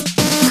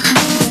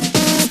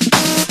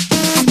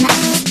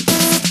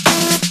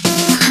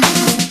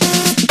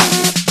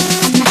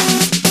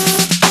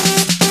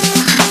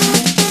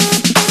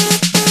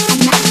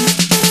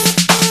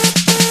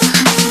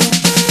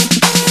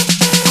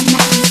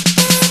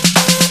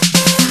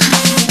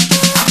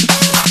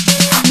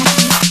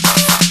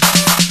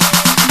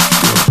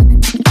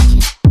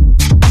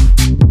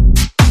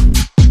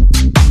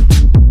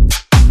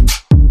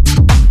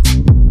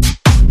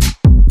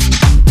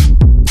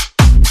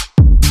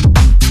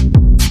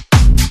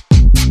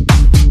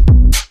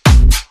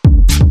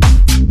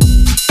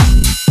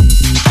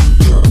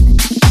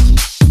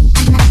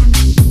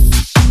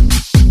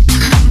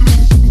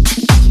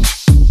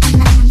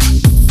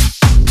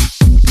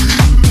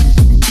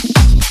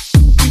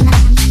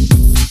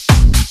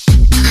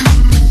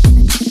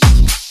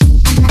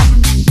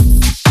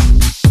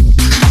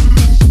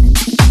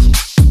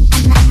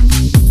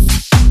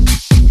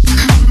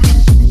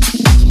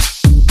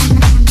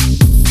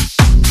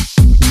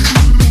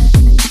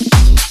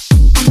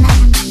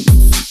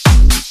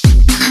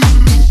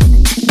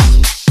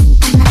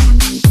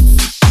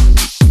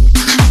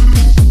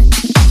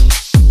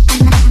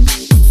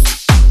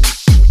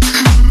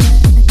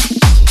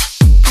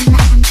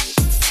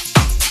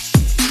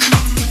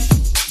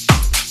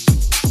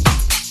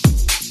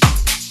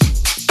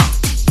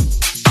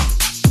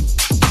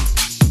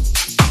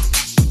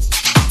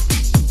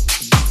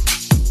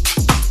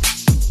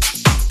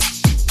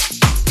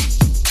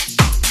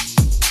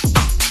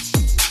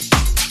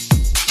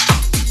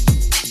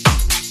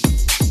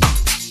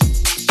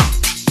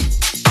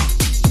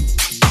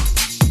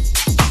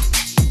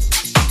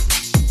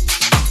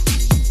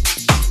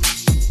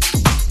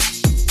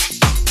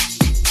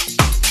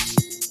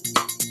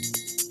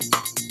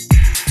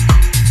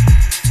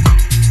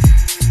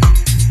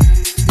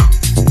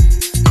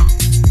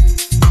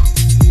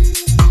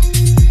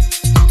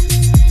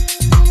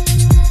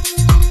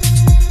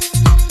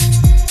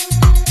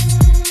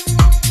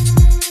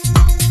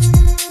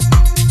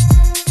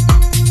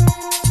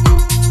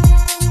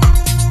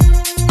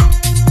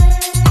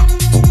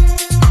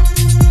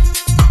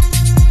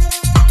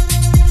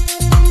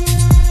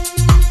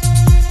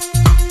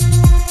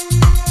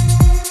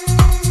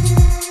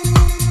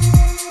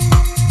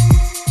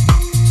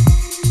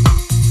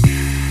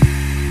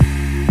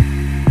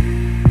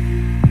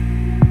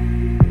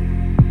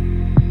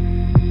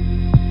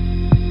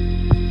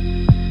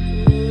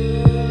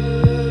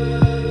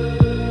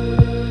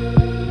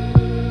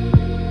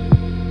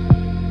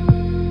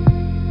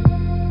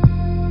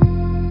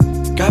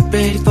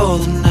 ready for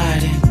the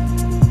night in.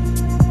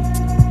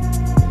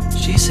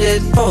 She's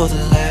heading for the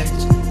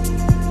lights,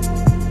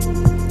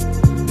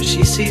 but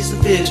she sees the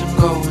vision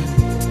going.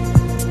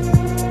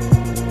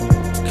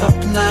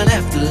 Couple line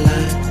after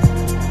line.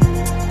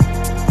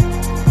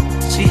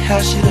 See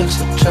how she looks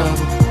like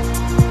trouble.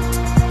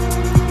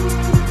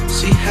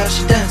 See how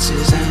she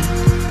dances and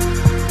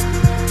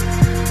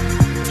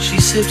she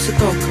sips the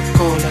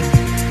Coca-Cola.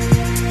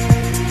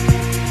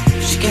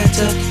 She can't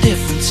tell the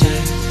difference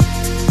yet.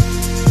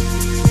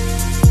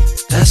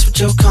 That's what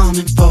you're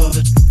coming for,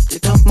 but they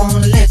don't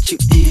wanna let you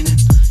in. And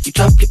you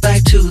drop your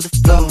back to the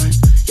floor and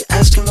you're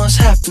asking what's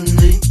happening.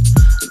 And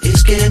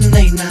it's getting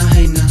late now,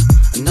 hey now.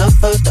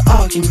 Enough of the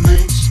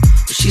arguments.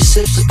 But she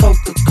sips the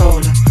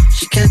Coca-Cola.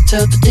 She can't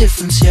tell the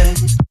difference yet.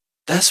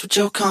 That's what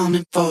you're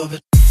coming for,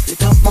 but they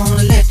don't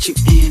wanna let you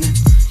in. And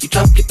you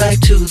drop your back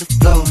to the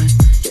floor and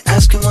you're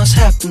asking what's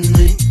happening.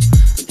 And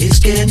it's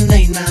getting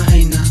late now,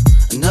 hey now.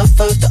 Enough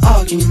of the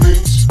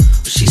arguments.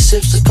 But she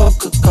sips the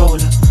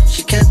Coca-Cola.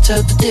 She can't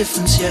tell the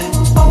difference yet.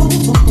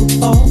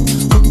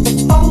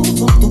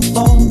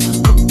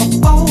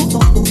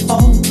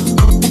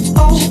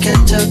 She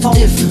can't tell the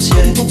difference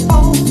yet.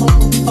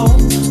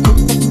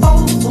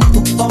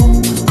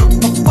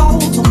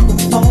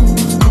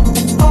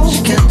 She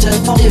can't tell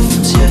the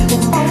difference yet.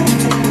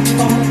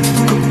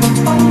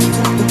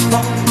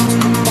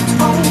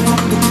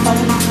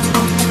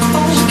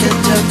 She can't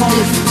tell the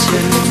difference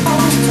yet.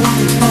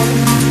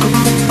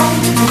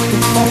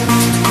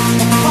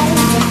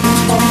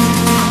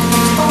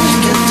 She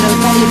can't tell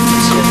the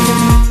difference yet.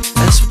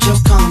 That's what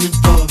you're coming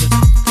for, but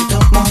they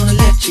don't wanna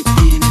let you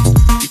in.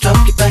 You drop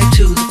your back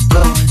to the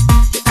floor and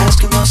you're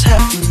asking what's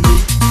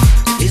happening.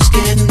 It's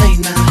getting late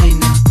now, hey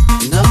now.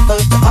 Enough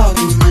of the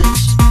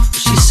arguments.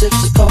 But she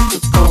sips the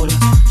Coca-Cola.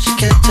 She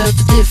can't tell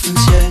the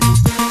difference yet.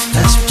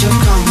 That's what you're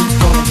coming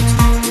for,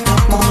 but they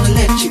don't wanna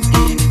let you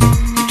in.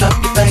 You drop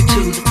your back to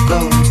the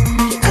floor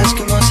and you're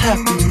asking what's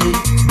happening.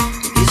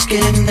 It's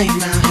getting late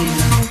now, hey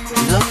now.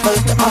 Enough of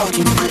the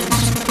arguments.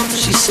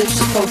 She sips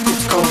the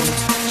Coca-Cola.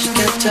 She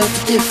can't tell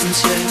the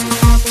difference yet.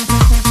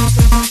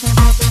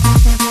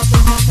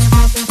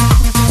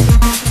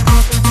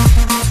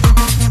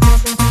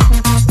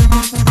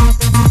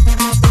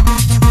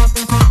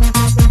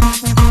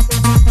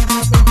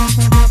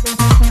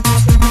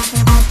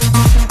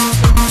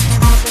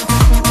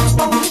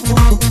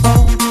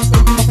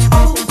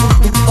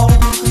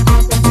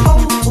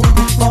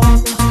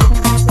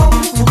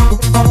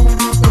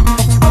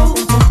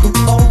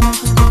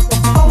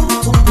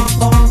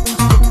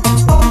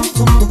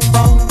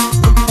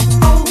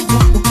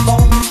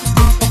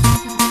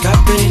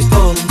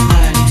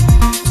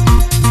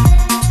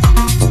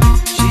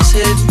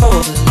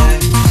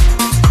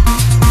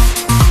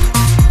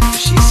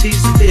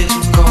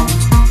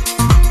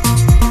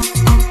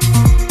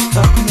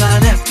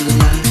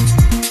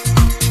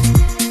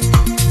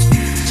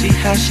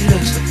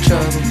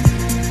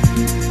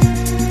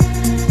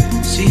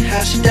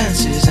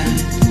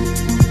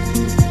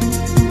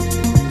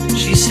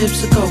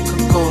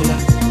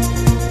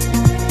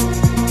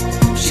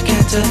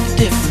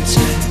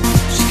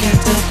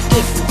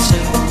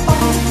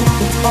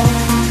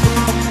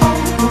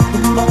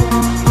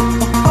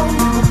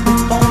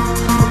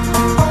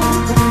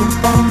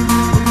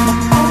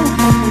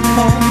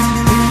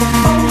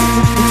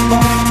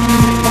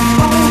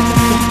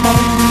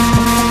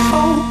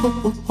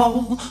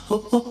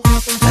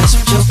 That's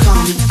what you're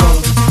coming for.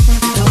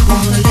 They don't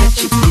wanna let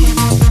you in.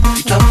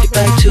 You drop your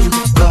back to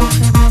the floor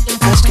and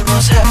you're asking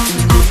what's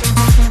happening.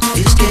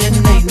 It's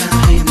getting late now,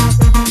 hey now.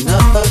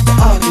 Enough of the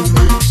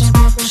arguments.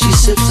 She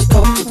sips the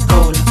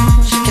Coca-Cola.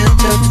 She can't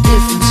tell the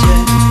difference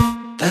yet.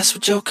 That's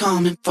what you're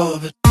coming for,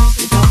 but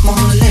they don't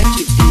wanna let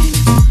you in.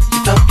 You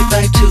drop your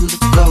back to the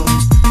floor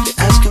and you're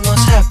asking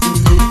what's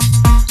happening.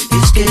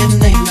 It's getting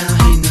late now,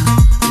 hey now.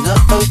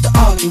 Enough of the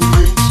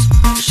arguments.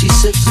 She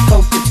sips the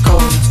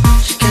Coca-Cola.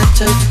 She can't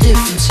tell the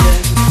difference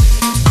yet.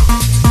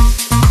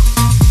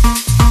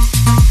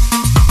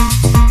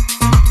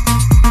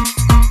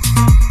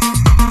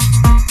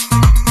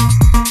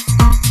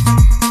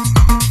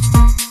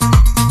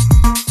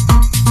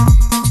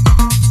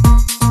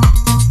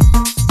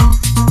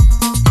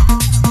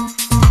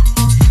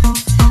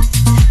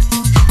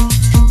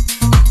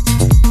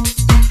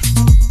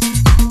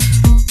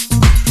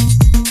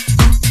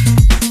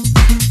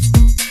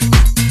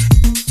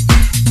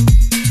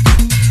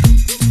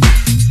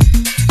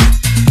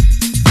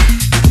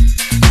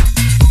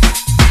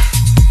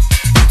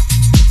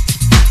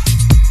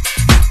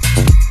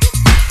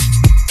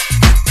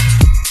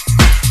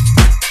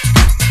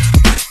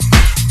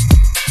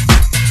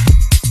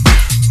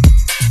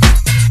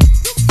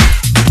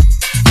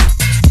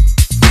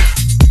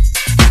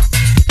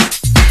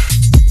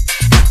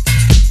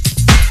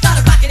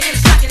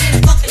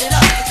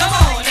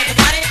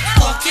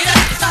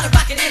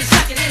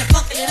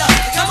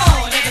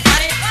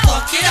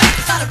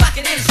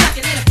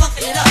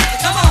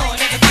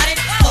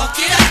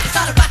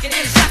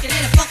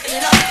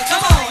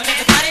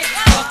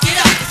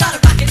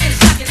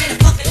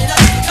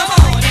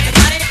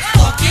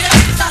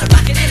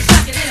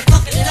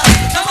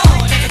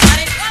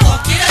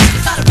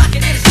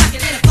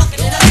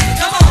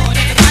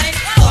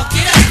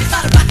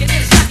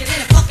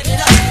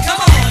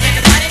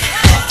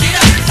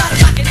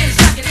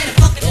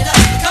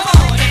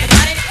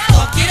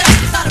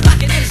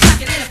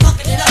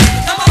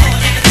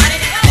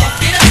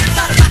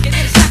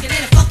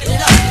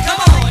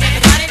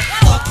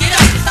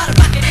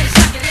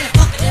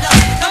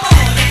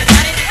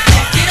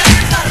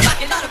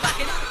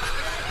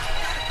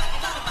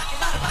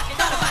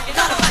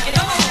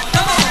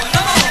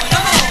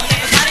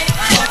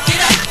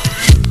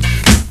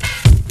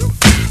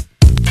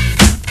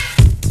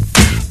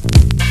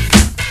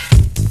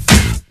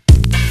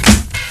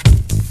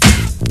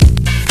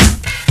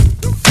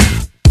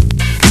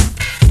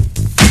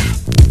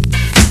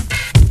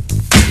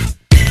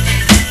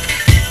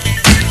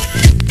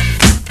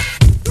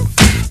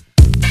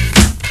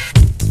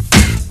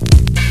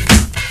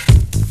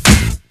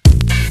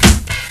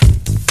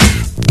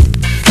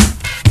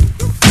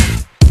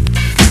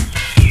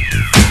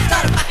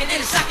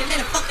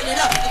 it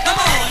up. Come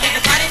on,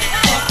 everybody,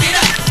 pump it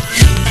up.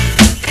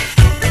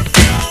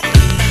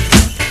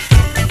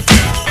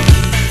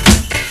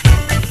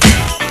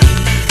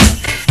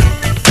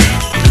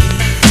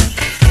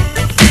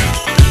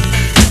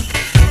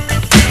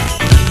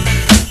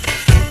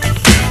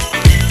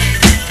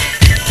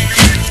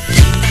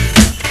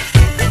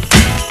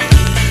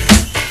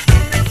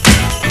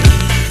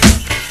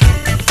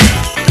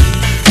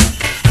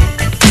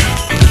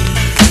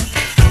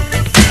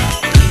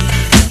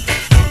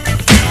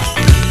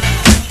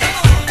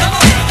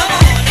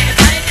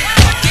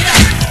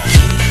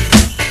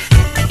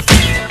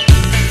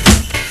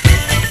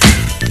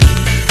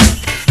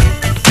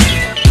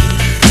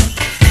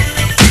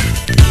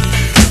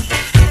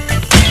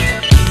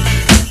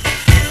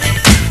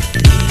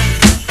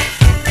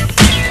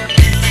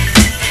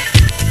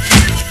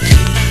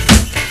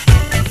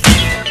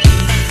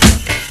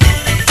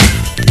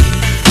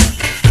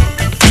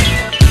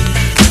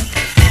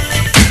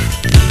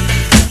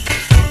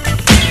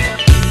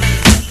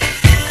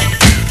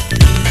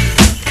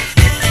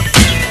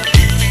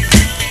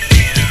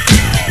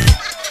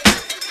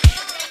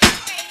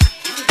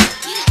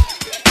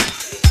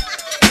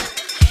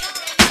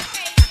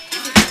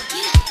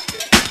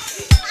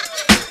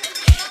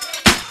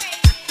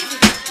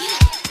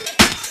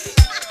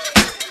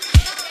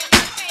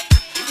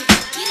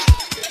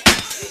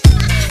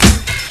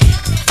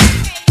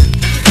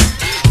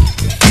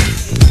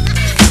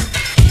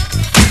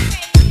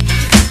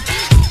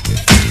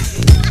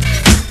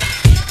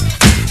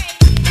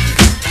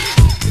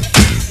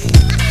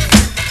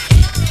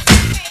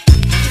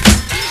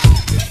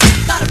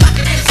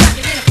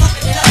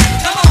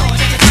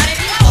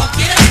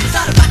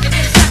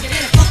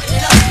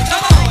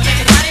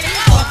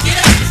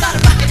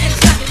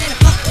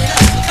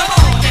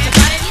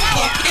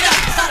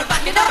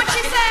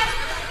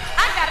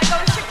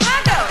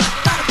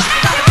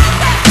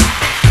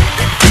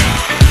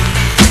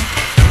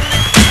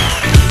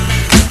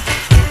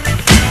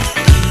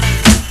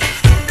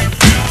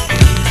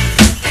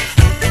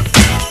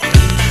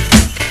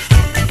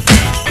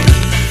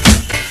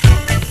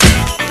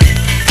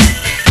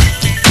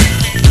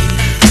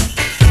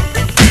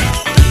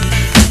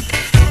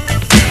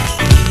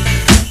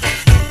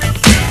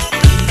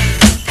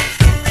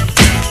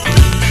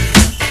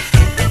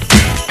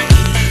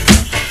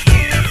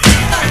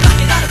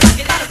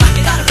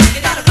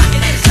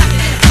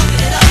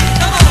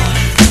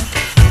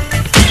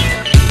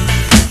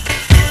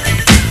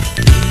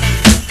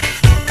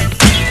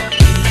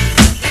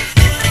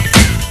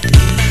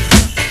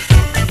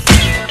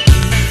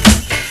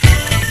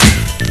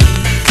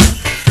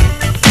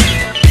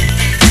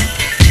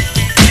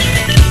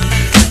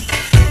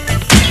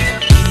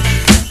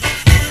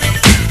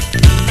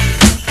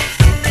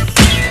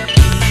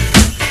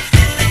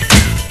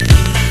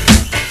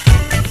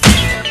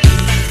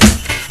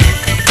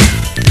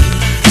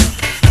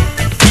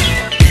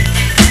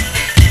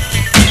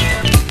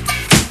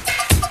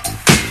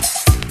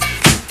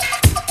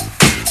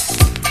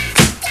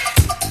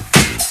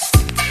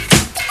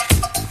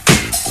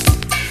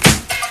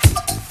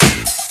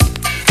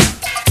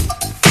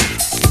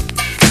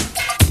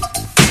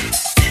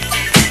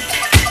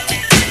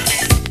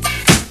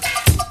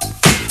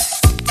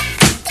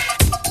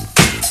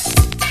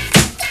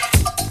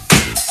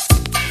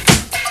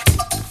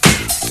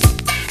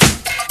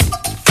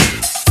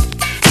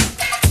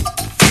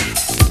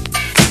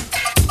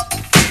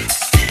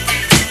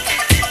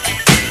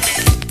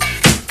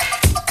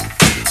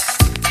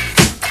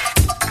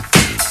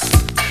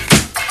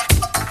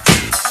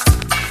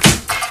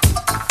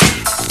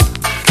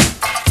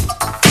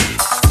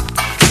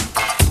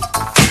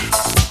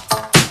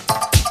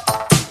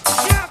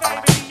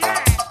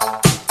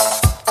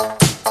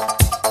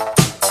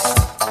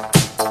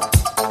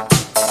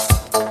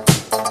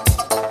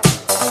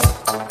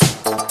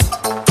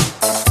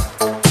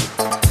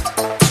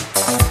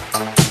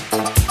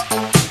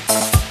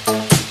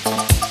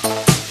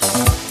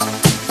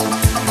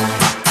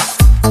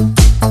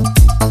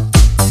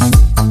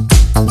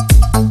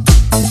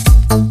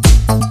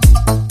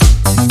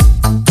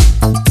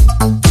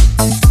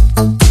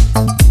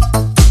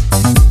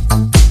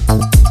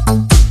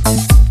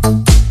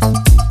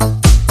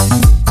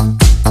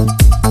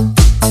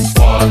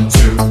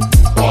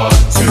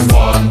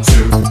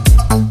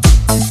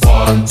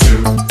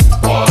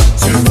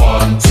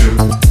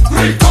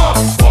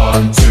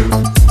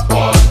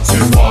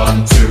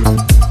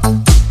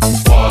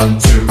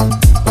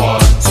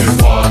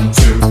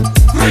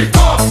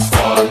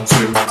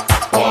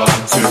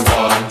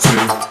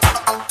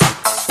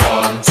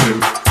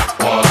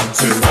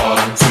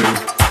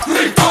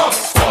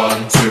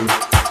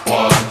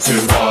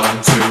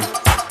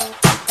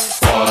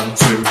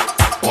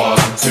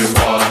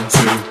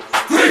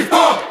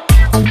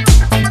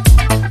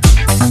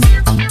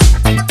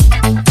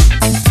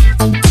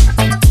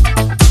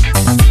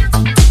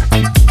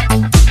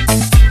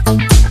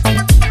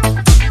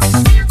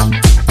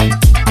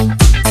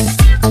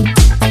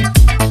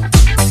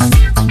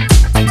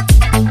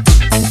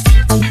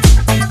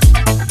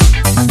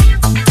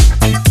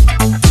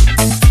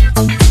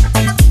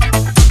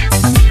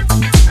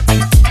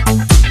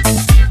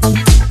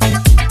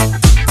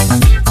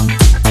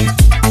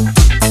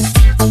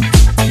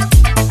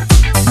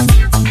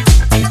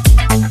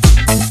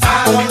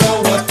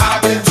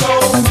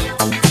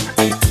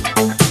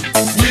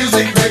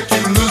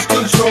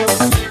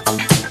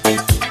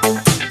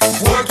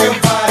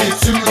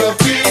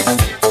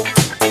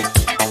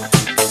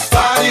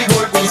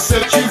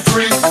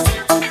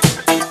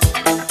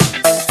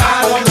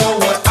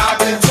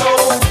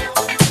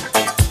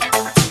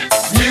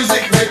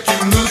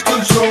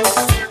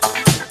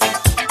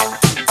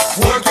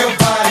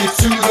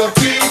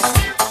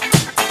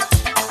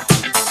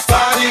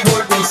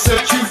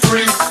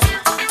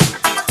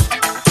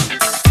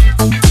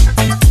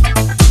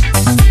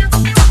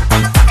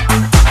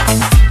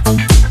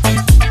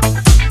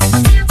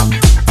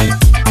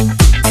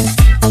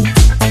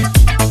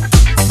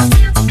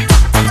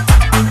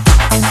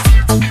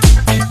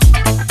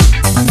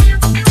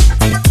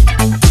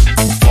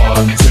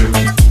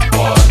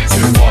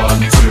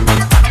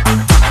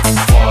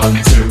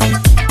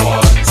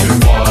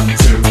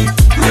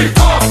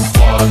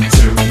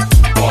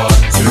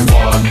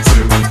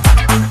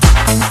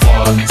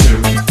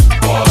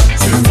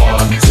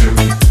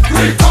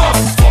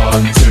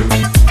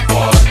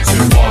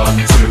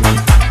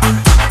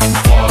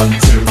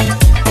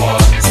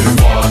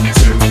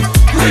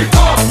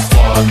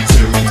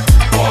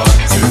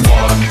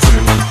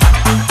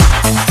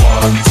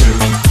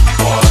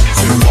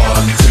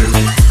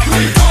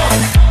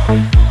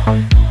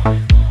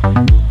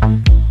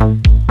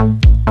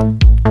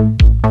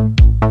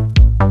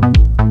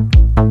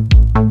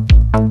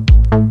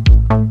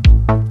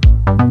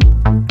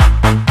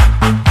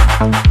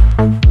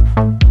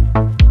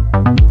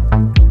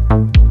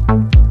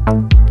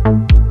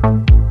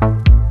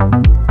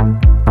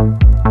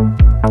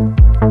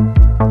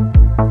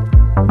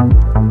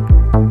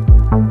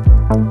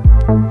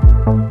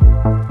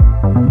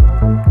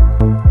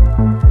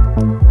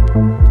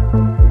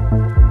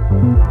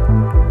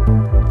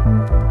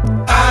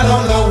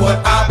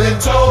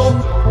 told.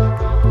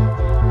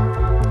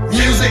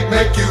 Music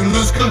make you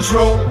lose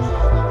control.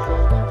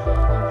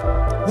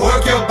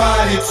 Work your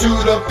body to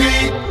the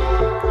beat.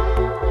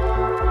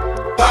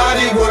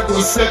 Body work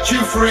will set you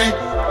free.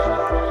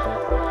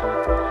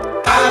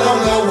 I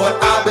don't know what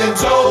I've been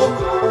told.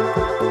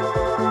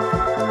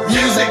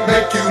 Music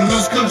make you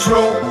lose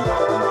control.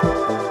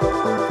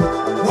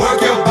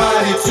 Work your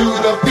body to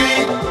the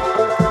beat.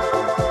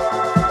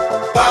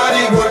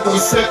 Body work will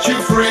set you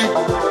free.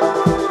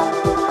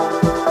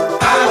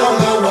 I don't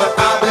know what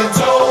I've been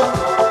told.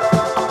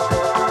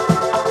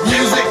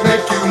 Music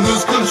make you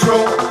lose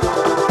control.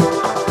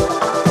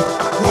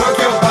 Work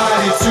your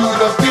body to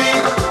the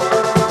beat.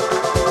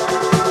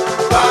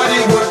 Body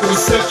work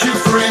will set you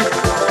free.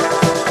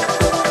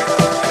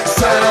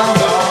 Sound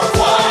of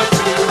 1,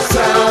 2,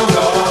 sound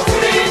of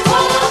 3,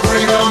 4.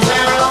 Bring 'em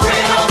down,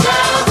 bring 'em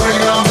down,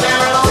 bring 'em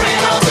down, bring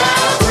 'em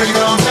down, bring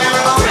 'em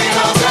down, bring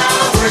 'em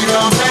down, bring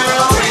 'em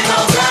down, bring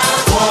 'em down.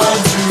 1,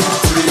 2,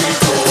 3.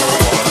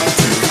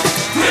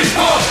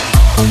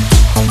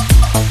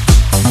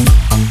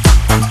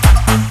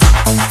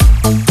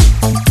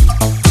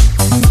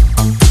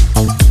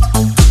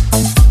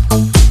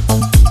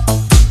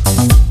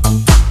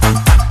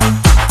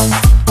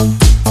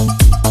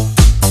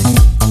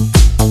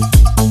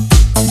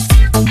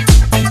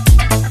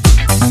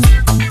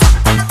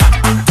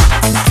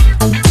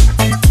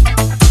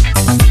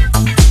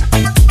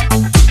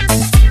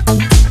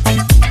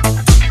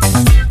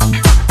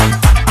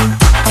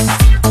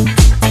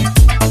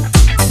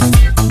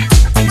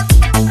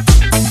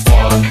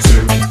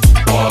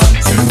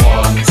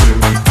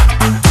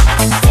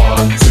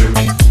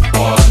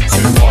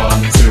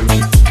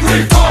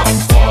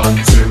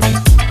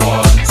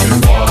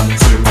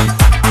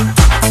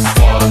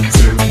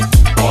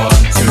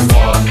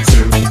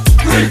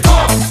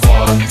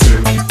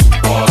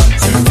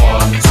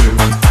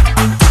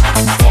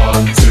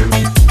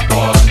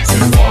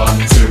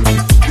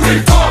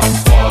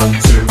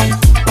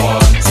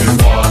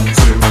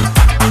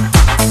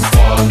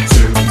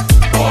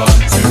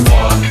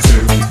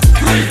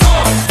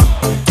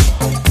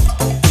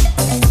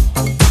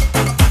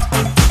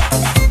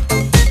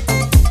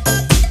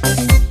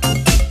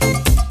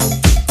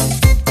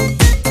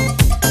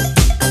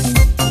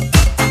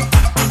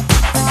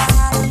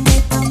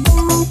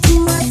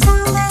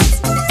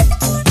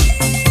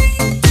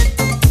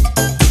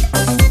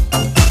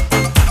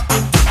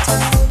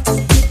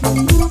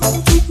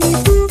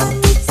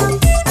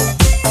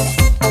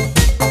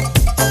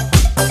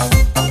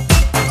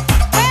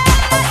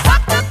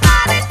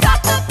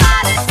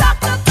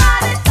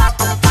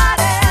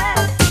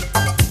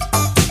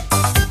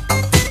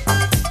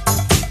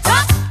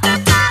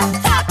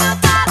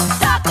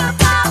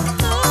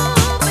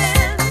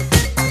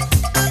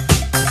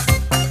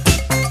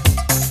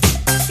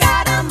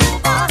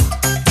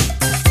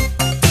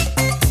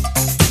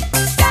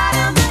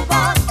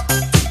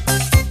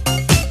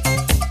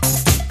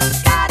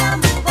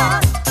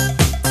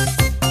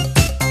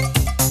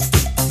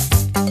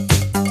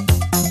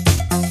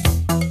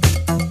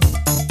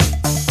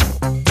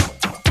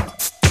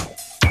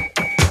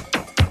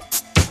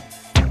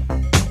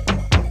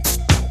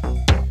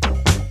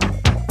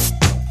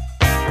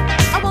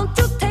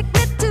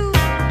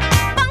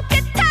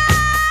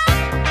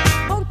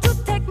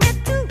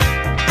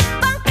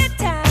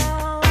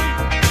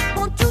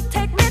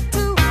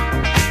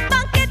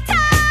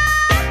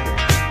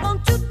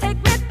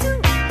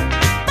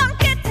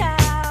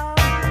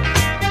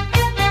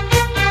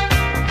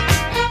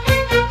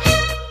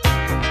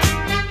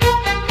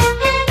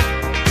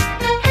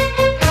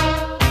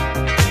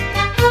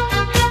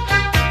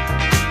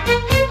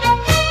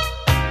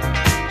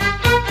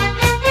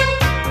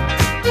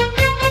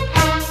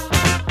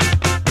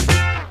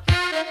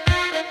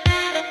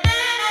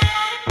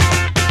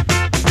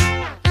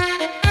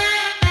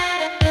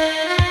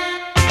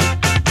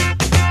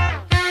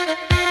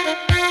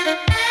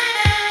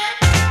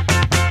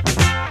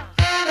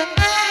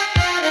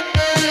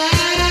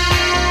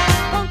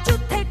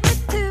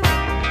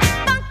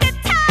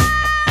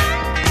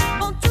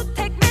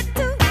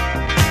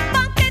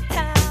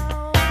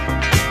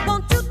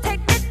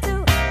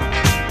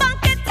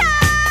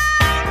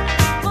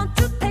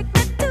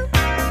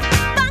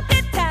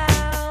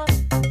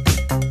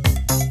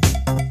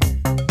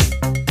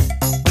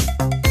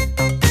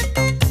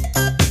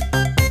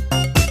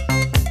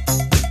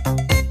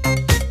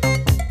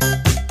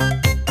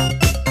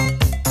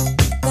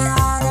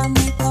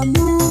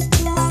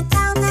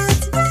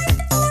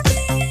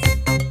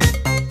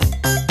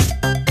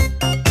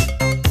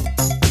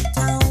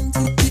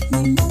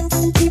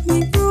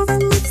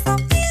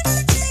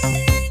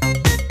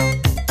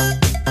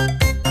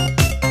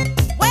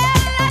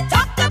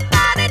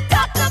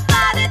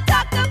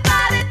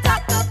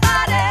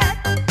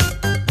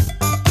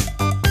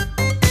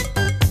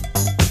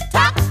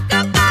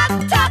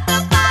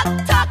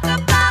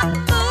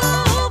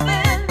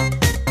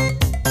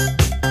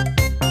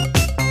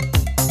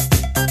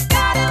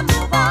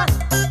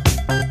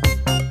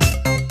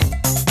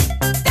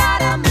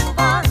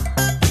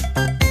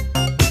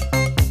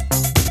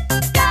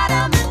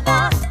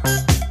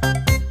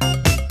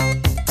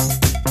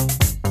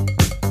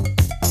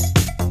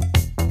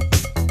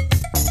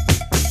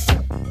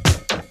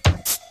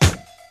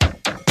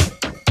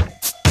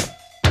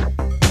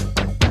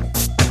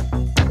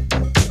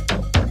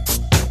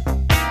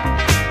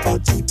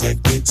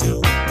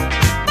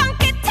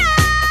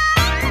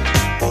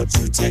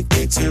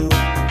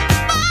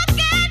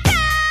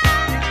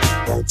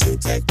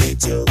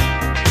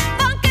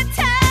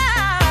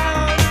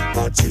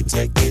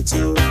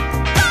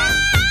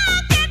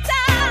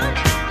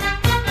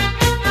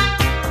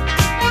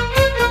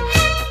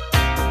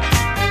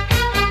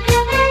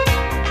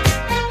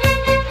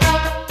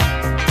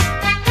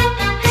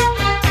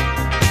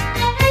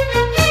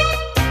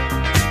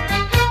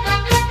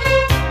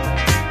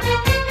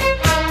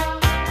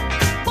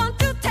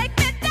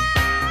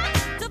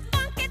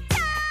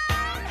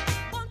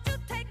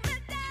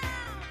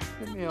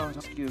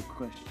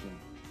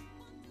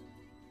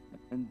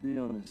 And be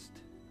honest.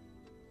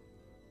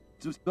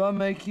 Do I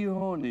make you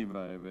horny,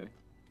 baby?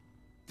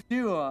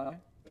 Do I?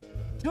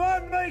 Do I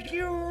make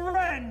you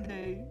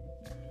randy?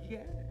 Yeah.